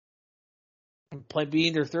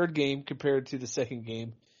 being their third game compared to the second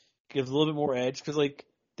game, gives a little bit more edge. Because, like,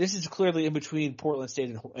 this is clearly in between Portland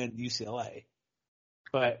State and UCLA.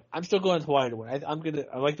 But I'm still going to Hawaii to win.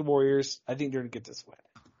 I like the Warriors. I think they're going to get this win.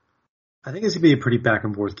 I think it's going to be a pretty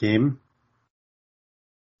back-and-forth game.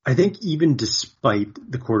 I think even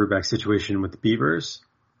despite the quarterback situation with the Beavers,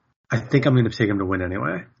 I think I'm going to take them to win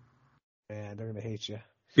anyway. Man, they're going to hate you.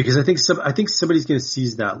 Because I think somebody's going to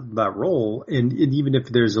seize that role, and even if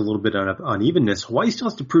there's a little bit of unevenness, Hawaii still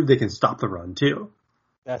has to prove they can stop the run too.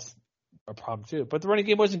 That's a problem too. But the running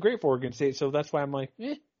game wasn't great for Oregon State, so that's why I'm like,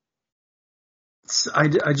 eh. I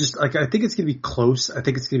think it's going to be close. I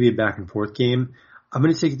think it's going to be a back and forth game. I'm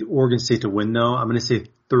going to take Oregon State to win though. I'm going to say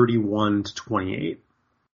 31-28.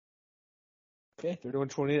 Okay,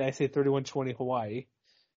 31-28. I say 31-20 Hawaii.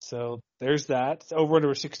 So there's that. It's over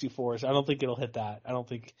under 64. So I don't think it'll hit that. I don't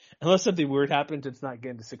think, unless something weird happens, it's not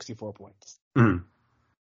getting to 64 points. Mm.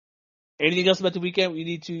 Anything else about the weekend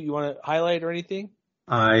you want to highlight or anything?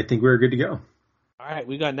 I think we're good to go. All right,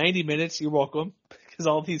 we got 90 minutes. You're welcome, because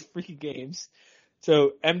all these freaking games.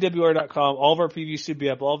 So MWR.com, all of our previews should be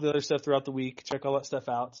up, all of the other stuff throughout the week. Check all that stuff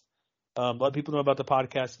out. Let people know about the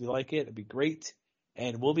podcast if you like it. It'd be great.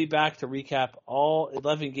 And we'll be back to recap all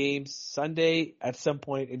 11 games Sunday at some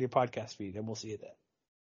point in your podcast feed, and we'll see you then.